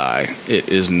the sky. It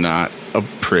is not a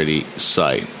pretty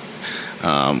sight.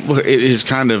 It is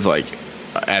kind of like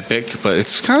epic, but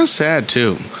it's kind of sad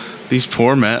too. These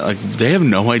poor men, like, they have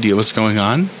no idea what's going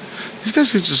on. These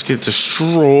guys just get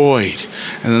destroyed,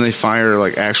 and then they fire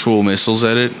like actual missiles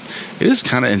at it. It is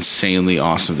kind of insanely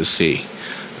awesome to see,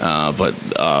 but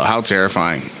how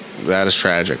terrifying. That is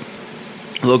tragic.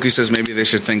 Loki says maybe they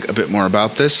should think a bit more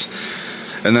about this,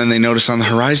 and then they notice on the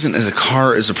horizon as a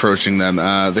car is approaching them.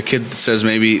 The kid says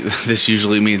maybe this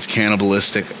usually means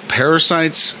cannibalistic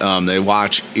parasites. They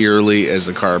watch eerily as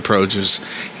the car approaches.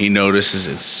 He notices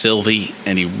it's Sylvie,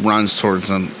 and he runs towards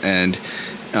them, and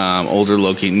older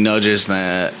Loki nudges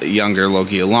the younger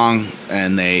Loki along,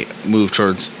 and they move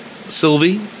towards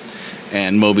Sylvie,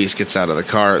 and Mobius gets out of the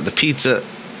car. The pizza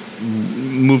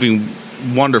moving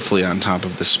wonderfully on top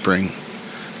of the spring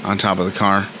on top of the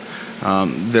car.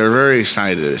 They're very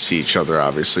excited to see each other,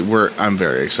 obviously. I'm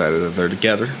very excited that they're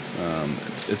together.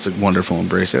 It's a wonderful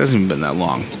embrace. It hasn't even been that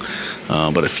long,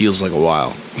 but it feels like a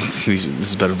while. This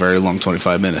has been a very long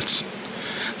 25 minutes.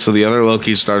 So the other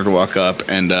Lokis started to walk up,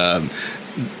 and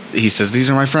he says, these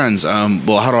are my friends.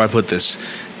 Well, how do I put this?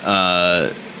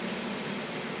 Us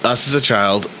as a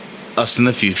child, us in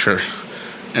the future,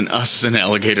 and us as an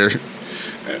alligator.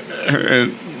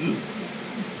 And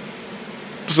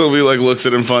Sylvie looks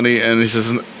at him funny, and he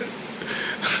says,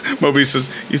 Moby says,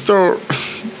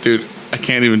 dude, I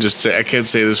can't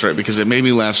say this right because it made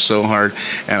me laugh so hard,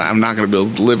 and I'm not going to be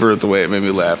able to deliver it the way it made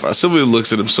me laugh. Sylvie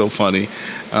looks at him so funny.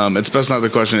 It's best not the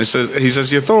question. He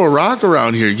says, you throw a rock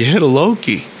around here, you hit a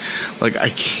Loki. Like, I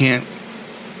can't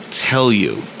tell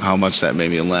you how much that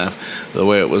made me laugh, the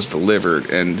way it was delivered,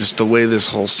 and just the way this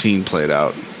whole scene played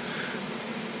out.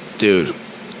 Dude,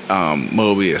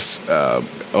 Mobius,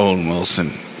 Owen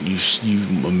Wilson, you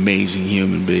amazing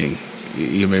human being.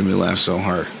 You made me laugh so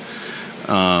hard.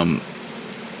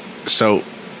 So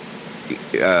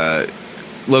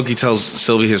Loki tells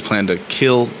Sylvie his plan to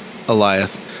kill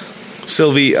Alioth.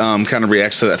 Sylvie kind of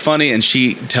reacts to that funny, and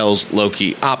she tells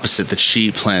Loki opposite, that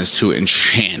she plans to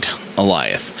enchant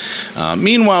Alioth.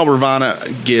 Meanwhile,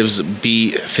 Ravonna gives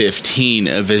B-15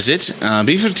 a visit.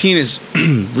 B-15 is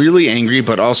really angry,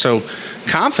 but also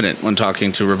confident when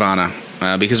talking to Ravonna,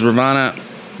 because Ravonna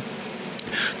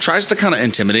tries to kind of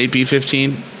intimidate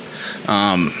B-15.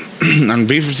 And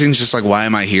B-15 is just like, why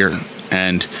am I here?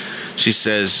 And she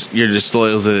says, you're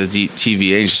disloyal to the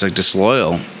TVA. And she's like,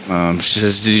 disloyal? She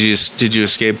says, did you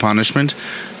escape punishment?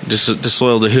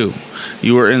 Disloyal to who?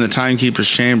 You were in the Timekeeper's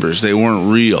chambers. They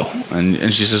weren't real.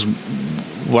 And she says,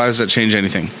 why does that change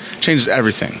anything? It changes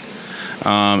everything.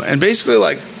 And basically,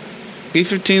 like,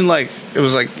 B-15, like, it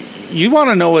was like, you want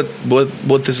to know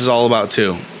what this is all about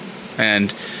too.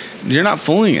 And you're not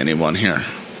fooling anyone here.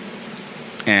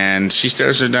 And she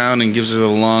stares her down and gives her the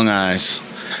long eyes.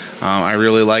 I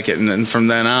really like it. And then from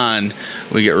then on,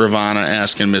 we get Ravonna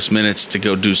asking Miss Minutes to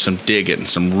go do some digging,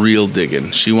 some real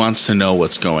digging. She wants to know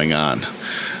what's going on.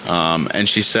 And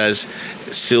she says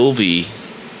Sylvie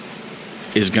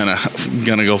is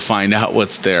gonna go find out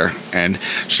what's there, and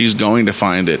she's going to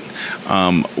find it.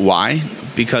 Why?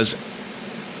 Because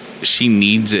she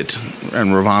needs it,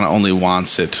 and Ravonna only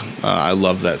wants it. I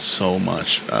love that so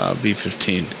much.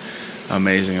 B-15.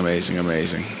 Amazing.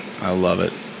 I love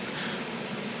it.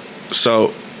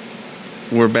 So,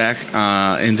 we're back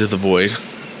into the void.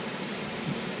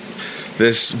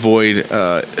 This void,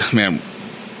 man,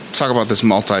 talk about this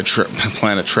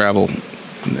multi-planet travel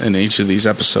in each of these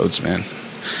episodes, man.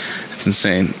 It's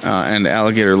insane. And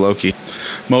Alligator Loki.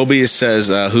 Mobius says,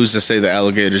 who's to say the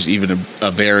alligator's even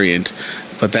a variant,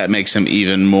 but that makes him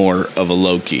even more of a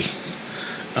Loki,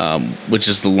 which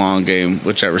is the long game,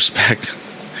 which I respect.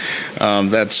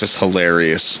 That's just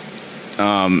hilarious.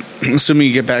 Assuming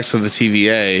you get back to the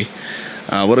TVA,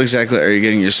 what exactly are you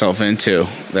getting yourself into?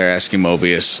 They're asking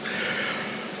Mobius.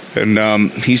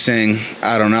 And he's saying,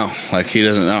 I don't know. Like, he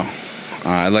doesn't know.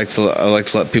 I like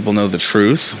to let people know the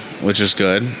truth, which is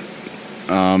good.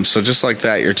 So just like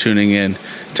that, you're tuning in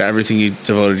to everything you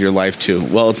devoted your life to.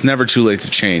 Well, it's never too late to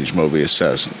change, Mobius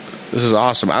says. This is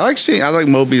awesome. I like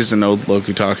Mobius and old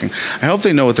Loki talking. I hope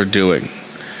they know what they're doing.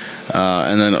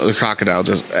 And then the crocodile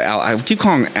I keep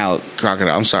calling Al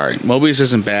crocodile. I'm sorry. Mobius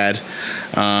isn't bad.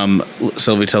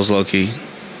 Sylvie tells Loki,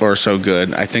 or so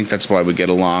good. I think that's why we get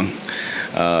along.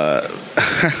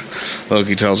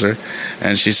 Loki tells her,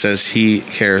 and she says he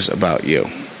cares about you.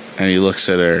 And he looks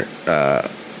at her,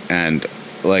 and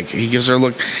like he gives her a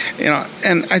look,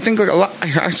 And I think like a lot.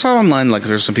 I saw online like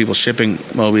there's some people shipping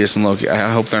Mobius and Loki.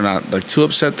 I hope they're not like too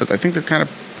upset. That I think they're kind of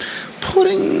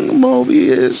putting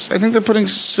Mobius. I think they're putting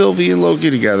Sylvie and Loki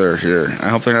together here. I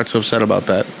hope they're not too upset about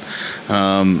that.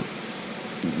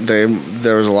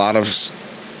 There was a lot of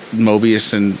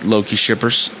Mobius and Loki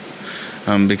shippers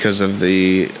because of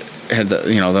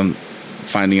them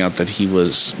finding out that he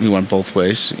went both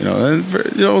ways. And,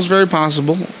 it was very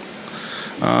possible.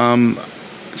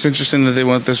 It's interesting that they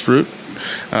went this route.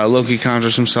 Loki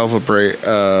conjures himself a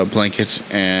blanket,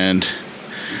 and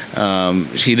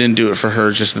he didn't do it for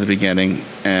her just at the beginning.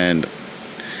 And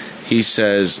he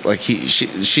says, like,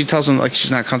 she tells him, like,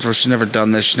 she's not comfortable. She's never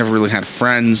done this. She's never really had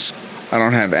friends. I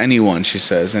don't have anyone, she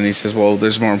says. And he says, well,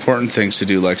 there's more important things to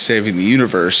do, like saving the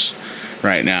universe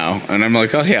right now. And I'm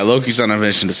like, oh, yeah, Loki's on a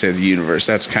mission to save the universe.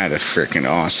 That's kind of freaking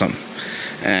awesome.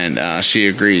 And she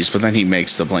agrees, but then he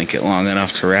makes the blanket long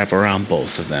enough to wrap around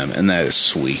both of them, and that is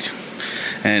sweet.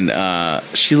 And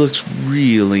she looks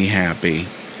really happy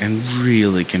and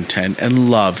really content and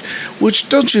loved, which,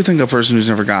 don't you think a person who's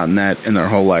never gotten that in their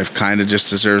whole life kind of just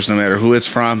deserves, no matter who it's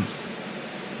from?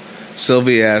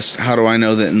 Sylvie asks, how do I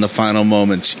know that in the final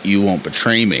moments you won't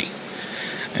betray me?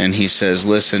 And he says,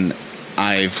 listen,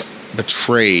 I've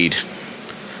betrayed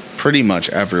pretty much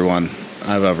everyone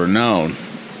I've ever known.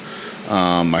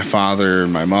 My father,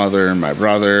 my mother, my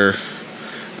brother,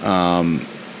 and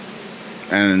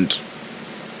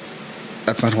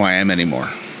that's not who I am anymore.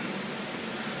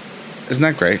 Isn't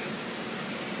that great?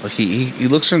 Like he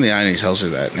looks her in the eye and he tells her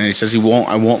that, and he says I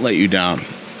won't let you down.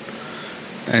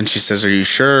 And she says, are you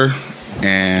sure?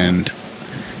 And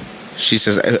she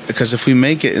says, because if we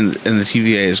make it and the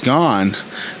TVA is gone,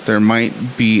 there might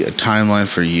be a timeline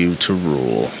for you to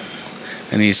rule.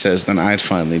 And he says, then I'd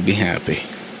finally be happy.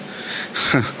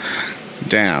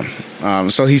 Damn.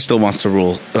 So he still wants to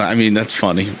rule. I mean, that's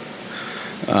funny.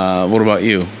 What about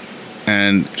you?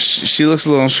 And she looks a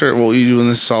little unsure. What are you doing?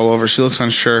 This is all over. She looks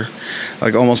unsure.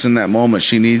 Like, almost in that moment,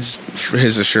 she needs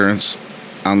his assurance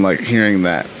on, like, hearing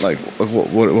that. Like,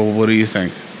 what do you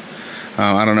think?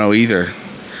 I don't know either.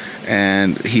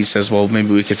 And he says, well, maybe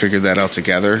we could figure that out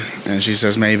together. And she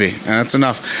says, maybe. And that's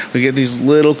enough. We get these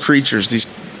little creatures, these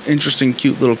interesting,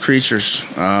 cute little creatures.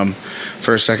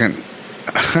 For a second,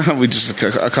 we just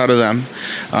a cut of them.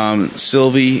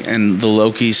 Sylvie and the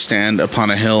Loki stand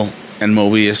upon a hill, and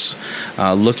Mobius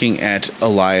looking at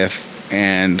Alioth,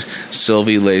 and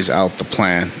Sylvie lays out the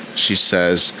plan. She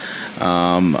says,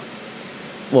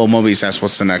 well, Mobius asks,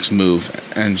 what's the next move?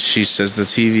 And she says the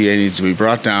TVA needs to be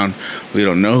brought down. We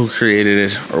don't know who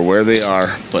created it or where they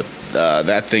are, but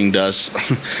that thing does.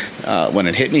 When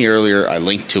it hit me earlier, I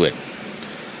linked to it.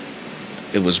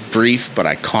 It was brief, but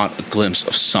I caught a glimpse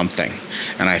of something.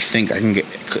 And I think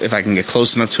if I can get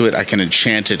close enough to it, I can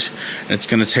enchant it. And it's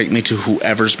going to take me to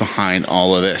whoever's behind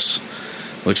all of this,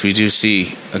 which we do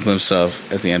see a glimpse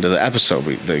of at the end of the episode.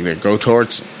 They go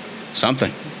towards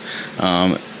something.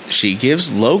 She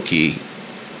gives Loki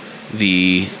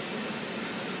the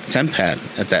temp pad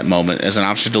at that moment as an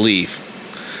option to leave.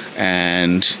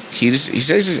 And he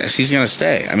says he's going to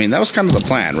stay. I mean, that was kind of the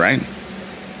plan, right?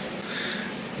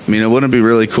 I mean, it wouldn't be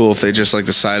really cool if they just, like,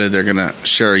 decided they're going to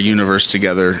share a universe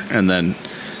together and then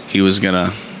he was going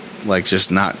to, like,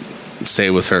 just not stay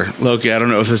with her. Loki, I don't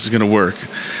know if this is going to work.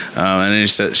 And then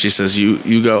she says,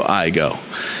 you go, I go.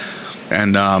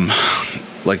 And,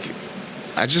 like,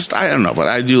 I don't know, but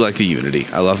I do like the unity.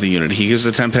 I love the unity. He gives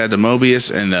the temp pad to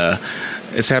Mobius, and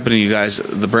it's happening, you guys.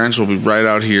 The branch will be right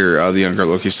out here, the younger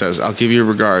Loki says. I'll give you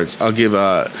regards. I'll give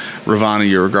Ravonna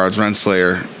your regards,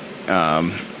 Renslayer,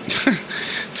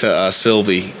 to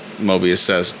Sylvie, Mobius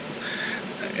says.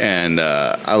 And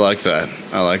I like that.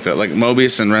 Like,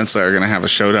 Mobius and Renslayer are going to have a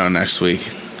showdown next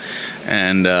week.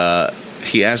 And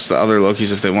he asks the other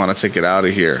Lokis if they want to take it out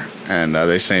of here. And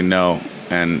they say no.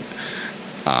 And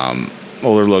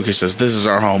older Loki says, this is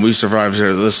our home. We've survived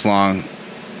here this long.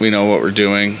 We know what we're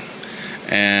doing.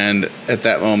 And at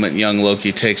that moment, young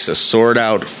Loki takes a sword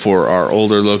out for our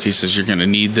older Loki, says, you're going to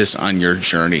need this on your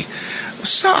journey.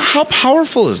 So how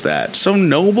powerful is that? So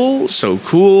noble, so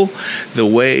cool. The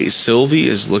way Sylvie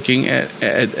is looking at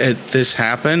this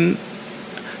happen,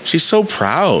 she's so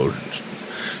proud.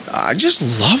 I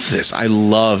just love this. I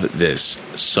love this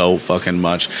so fucking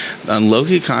much. And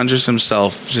Loki conjures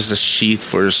himself just a sheath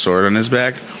for his sword on his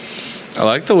back. I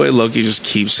like the way Loki just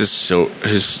keeps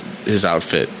his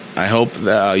outfit. I hope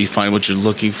that you find what you're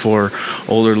looking for.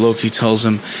 Older Loki tells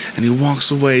him, and he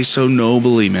walks away so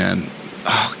nobly, man.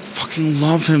 Oh, I fucking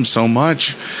love him so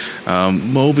much.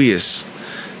 Mobius,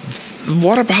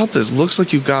 what about this? Looks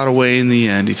like you got away in the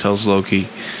end, he tells Loki.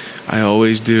 I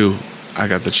always do. I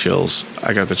got the chills.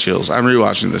 I'm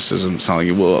rewatching this as I'm telling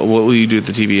you. What will you do at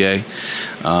the TVA?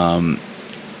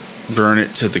 Burn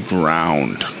it to the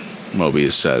ground,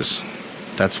 Mobius says.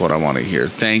 That's what I want to hear.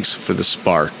 Thanks for the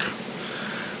spark.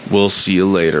 We'll see you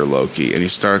later, Loki. And he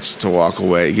starts to walk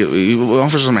away. He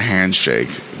offers him a handshake,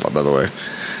 by the way.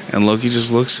 And Loki just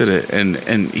looks at it, and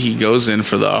he goes in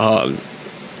for the hug.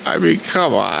 I mean,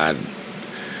 come on.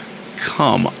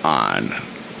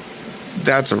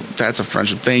 That's a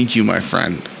friendship. Thank you, my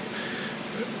friend.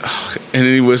 And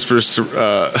then he whispers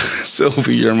to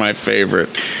Sylvie, "You're my favorite."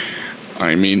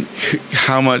 I mean,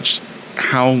 what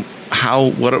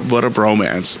a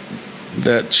bromance.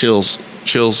 That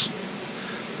chills.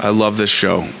 I love this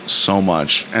show so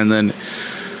much. And then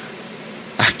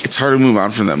it's hard to move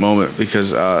on from that moment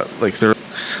because like the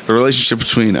relationship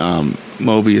between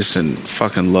Mobius and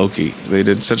fucking Loki, they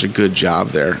did such a good job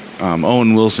there.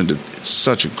 Owen Wilson did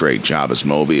such a great job as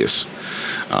Mobius.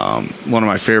 One of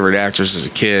my favorite actors as a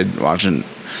kid, watching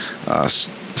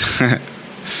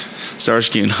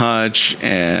Starsky and Hutch,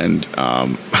 and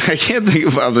I can't think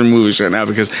of other movies right now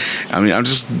because I'm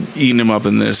just eating him up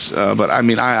in this. But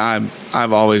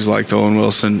I've always liked Owen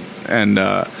Wilson, and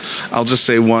I'll just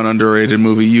say one underrated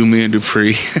movie: You, Me, and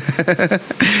Dupree.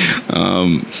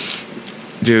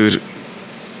 Dude,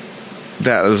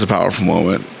 that is a powerful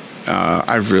moment.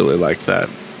 I really like that.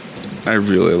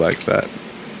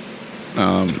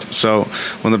 So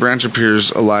when the branch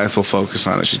appears, Alioth will focus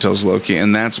on it, she tells Loki,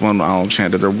 and that's when I'll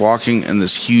enchant it. They're walking in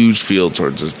this huge field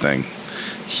towards this thing.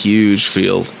 Huge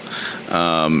field.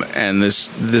 And this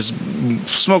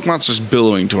smoke monster's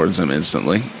billowing towards them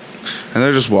instantly. And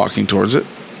they're just walking towards it.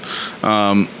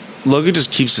 Loki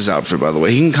just keeps his outfit, by the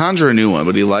way. He can conjure a new one,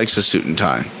 but he likes the suit and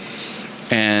tie.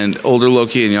 And older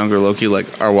Loki and younger Loki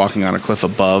are walking on a cliff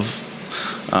above,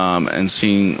 and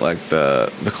seeing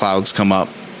the clouds come up.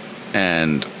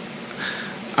 And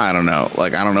I don't know. I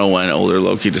don't know when older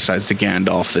Loki decides to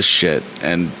Gandalf this shit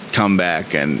and come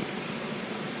back and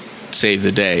save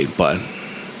the day, but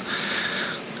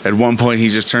at one point he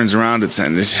just turns around and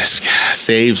it just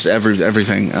saves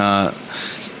everything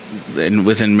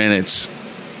within minutes.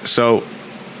 So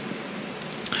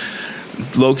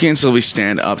Loki and Sylvie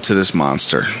stand up to this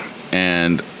monster,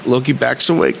 and Loki backs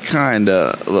away,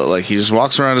 kinda he just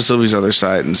walks around to Sylvie's other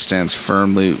side and stands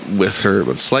firmly with her,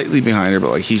 but slightly behind her,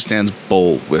 but he stands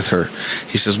bold with her.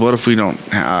 He says, what if we don't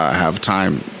have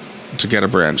time to get a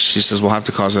branch? She says, we'll have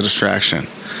to cause a distraction.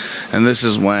 And this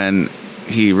is when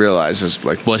he realizes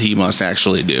what he must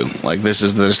actually do.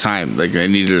 There's time. I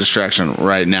need a distraction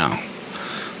right now.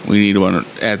 We need one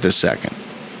at this second.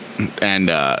 And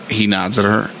he nods at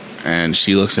her, and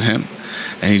she looks at him,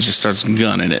 and he just starts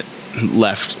gunning it.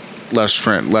 Left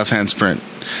hand sprint.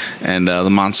 And the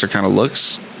monster kind of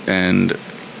looks, and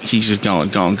he's just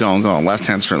going. Left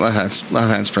hand sprint.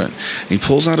 And he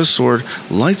pulls out his sword,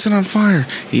 lights it on fire.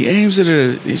 He aims it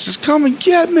at it. He says, come and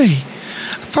get me.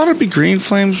 I thought it'd be green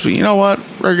flames, but you know what?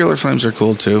 Regular flames are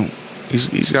cool too.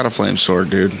 He's got a flame sword,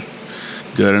 dude.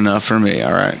 Good enough for me,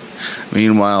 all right.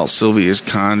 Meanwhile, Sylvie is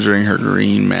conjuring her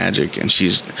green magic, and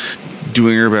she's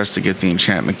doing her best to get the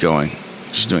enchantment going.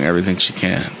 She's doing everything she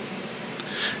can.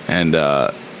 And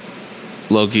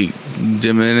Loki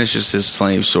diminishes his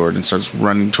flame sword and starts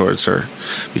running towards her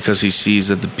because he sees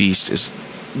that the beast is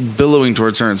billowing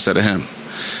towards her instead of him.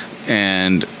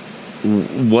 And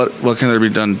what can there be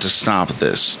done to stop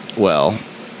this? Well,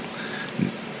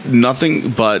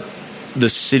 nothing but the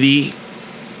city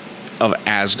of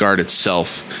Asgard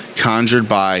itself, conjured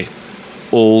by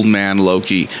Old Man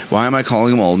Loki. Why am I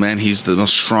calling him Old Man? He's the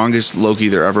most strongest Loki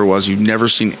there ever was. You've never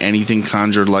seen anything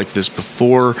conjured like this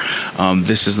before.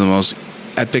 This is the most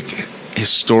epic,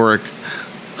 historic,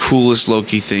 coolest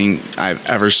Loki thing I've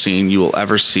ever seen, you will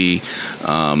ever see.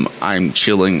 I'm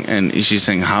chilling. And she's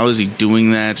saying, how is he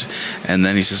doing that? And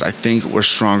then he says, I think we're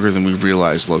stronger than we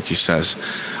realize, Loki says.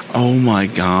 Oh my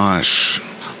gosh.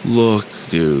 Look,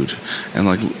 dude. And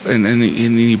and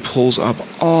he pulls up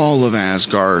all of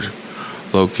Asgard.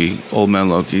 Loki, Old Man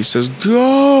Loki, he says,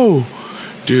 go!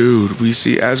 Dude, we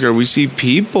see Asgard. We see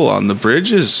people on the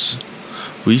bridges.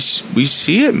 We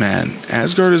see it, man.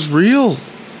 Asgard is real.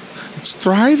 It's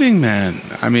thriving, man.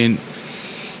 I mean,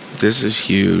 this is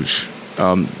huge.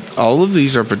 All of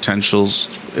these are potentials.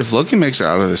 If Loki makes it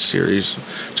out of this series,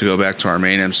 to go back to our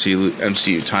main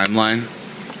MCU timeline,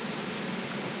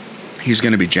 he's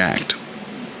going to be jacked.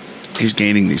 He's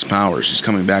gaining these powers. He's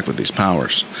coming back with these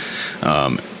powers.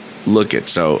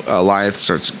 So Alioth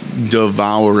starts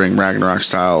devouring Ragnarok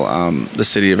style the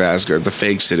city of Asgard, the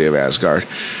fake city of Asgard,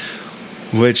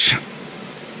 which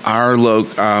our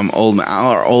old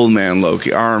man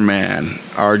Loki,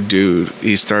 our dude,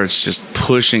 he starts just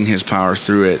pushing his power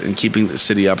through it and keeping the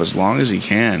city up as long as he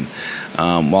can,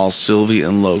 while Sylvie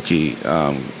and Loki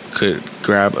could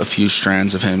grab a few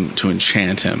strands of him to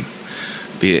enchant him.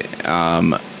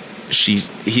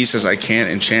 He says, I can't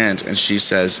enchant, and she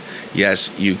says,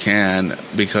 yes, you can,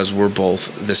 because we're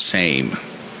both the same.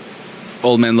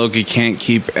 Old Man Loki can't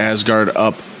keep Asgard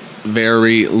up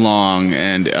very long,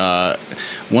 and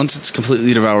once it's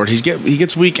completely devoured, he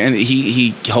gets weak, and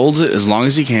he holds it as long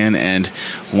as he can, and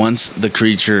once the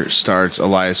creature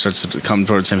Alioth starts to come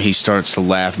towards him, he starts to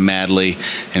laugh madly,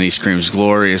 and he screams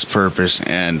glorious purpose,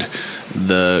 and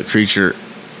the creature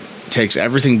takes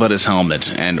everything but his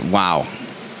helmet, and wow.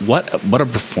 What a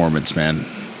performance, man.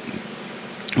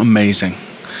 Amazing.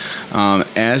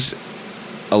 As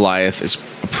Alioth is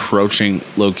approaching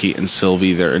Loki and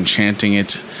Sylvie, they're enchanting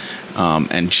it,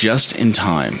 and just in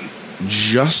time,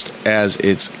 just as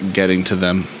it's getting to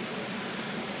them,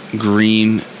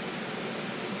 green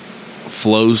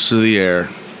flows through the air.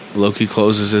 Loki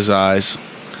closes his eyes.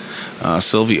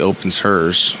 Sylvie opens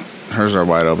hers. Hers are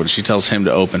wide open. She tells him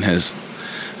to open his.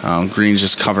 Green's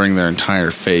just covering their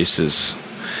entire faces.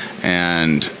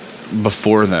 And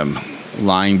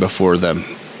lying before them,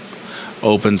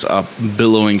 opens up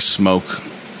billowing smoke.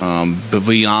 But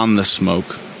beyond the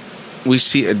smoke, we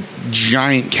see a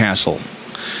giant castle.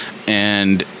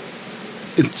 And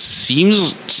it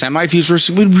seems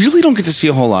semi-futuristic. We really don't get to see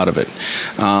a whole lot of it.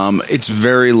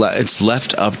 It's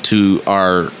left up to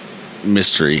our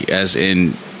mystery, as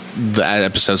in that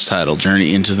episode's title,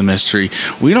 Journey into the Mystery.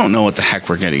 We don't know what the heck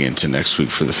we're getting into next week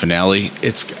for the finale.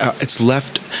 It's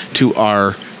left to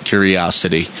our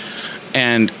curiosity.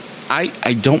 And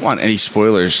I don't want any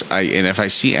spoilers. And if I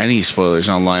see any spoilers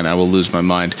online, I will lose my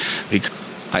mind. Because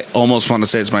I almost want to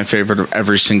say it's my favorite of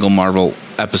every single Marvel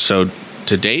episode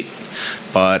to date,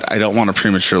 but I don't want to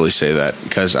prematurely say that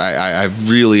because I've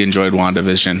really enjoyed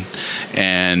WandaVision,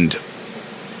 and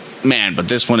man, but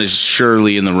this one is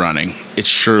surely in the running. It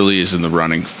surely is in the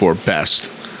running for best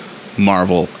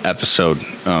Marvel episode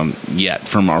yet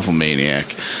for Marvel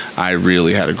Maniac. I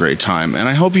really had a great time, and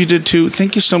I hope you did too.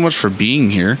 Thank you so much for being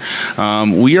here.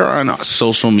 We are on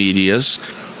social medias.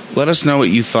 Let us know what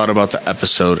you thought about the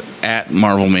episode at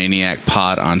Marvel Maniac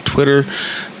Pod on Twitter,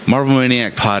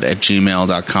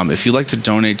 marvelmaniacpod@gmail.com. If you'd like to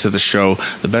donate to the show,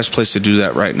 the best place to do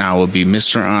that right now would be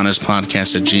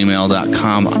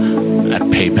mrhonestpodcast@gmail.com at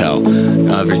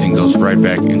PayPal. Everything goes right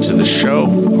back into the show.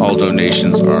 All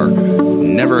donations are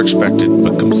never expected,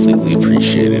 but completely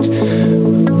appreciated.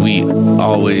 We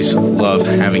always love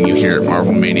having you here at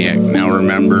Marvel Maniac. Now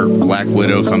remember, Black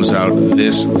Widow comes out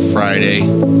this Friday,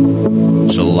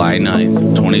 July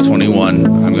 9th, 2021.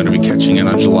 I'm going to be catching it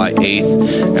on July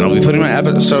 8th, and I'll be putting my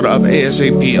episode up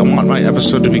ASAP. I want my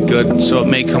episode to be good, so it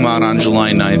may come out on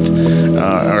July 9th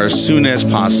or as soon as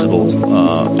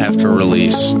possible after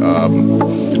release.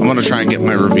 I'm going to try and get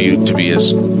my review to be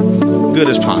as good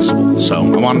as possible, so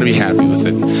I wanted to be happy with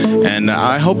it. And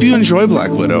I hope you enjoy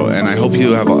Black Widow, and I hope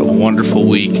you have a wonderful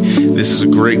week. This is a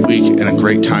great week and a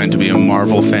great time to be a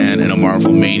Marvel fan and a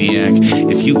Marvel maniac.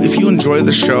 If you enjoy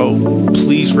the show,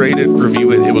 please rate it,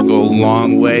 review it. It will go a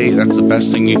long way. That's the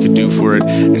best thing you could do for it.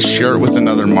 And share it with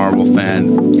another Marvel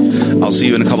fan. I'll see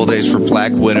you in a couple days for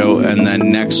Black Widow, and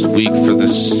then next week for the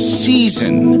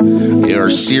season or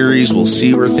series. We'll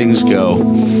see where things go.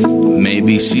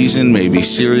 Maybe season, maybe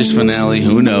series finale.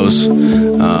 Who knows?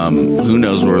 Who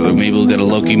knows where? Maybe we'll get a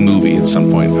Loki movie at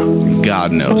some point.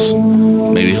 God knows.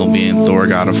 Maybe he'll be in Thor: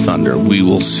 God of Thunder. We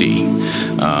will see.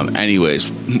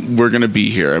 Anyways, we're gonna be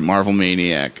here at Marvel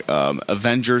Maniac.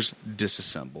 Avengers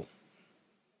Disassemble.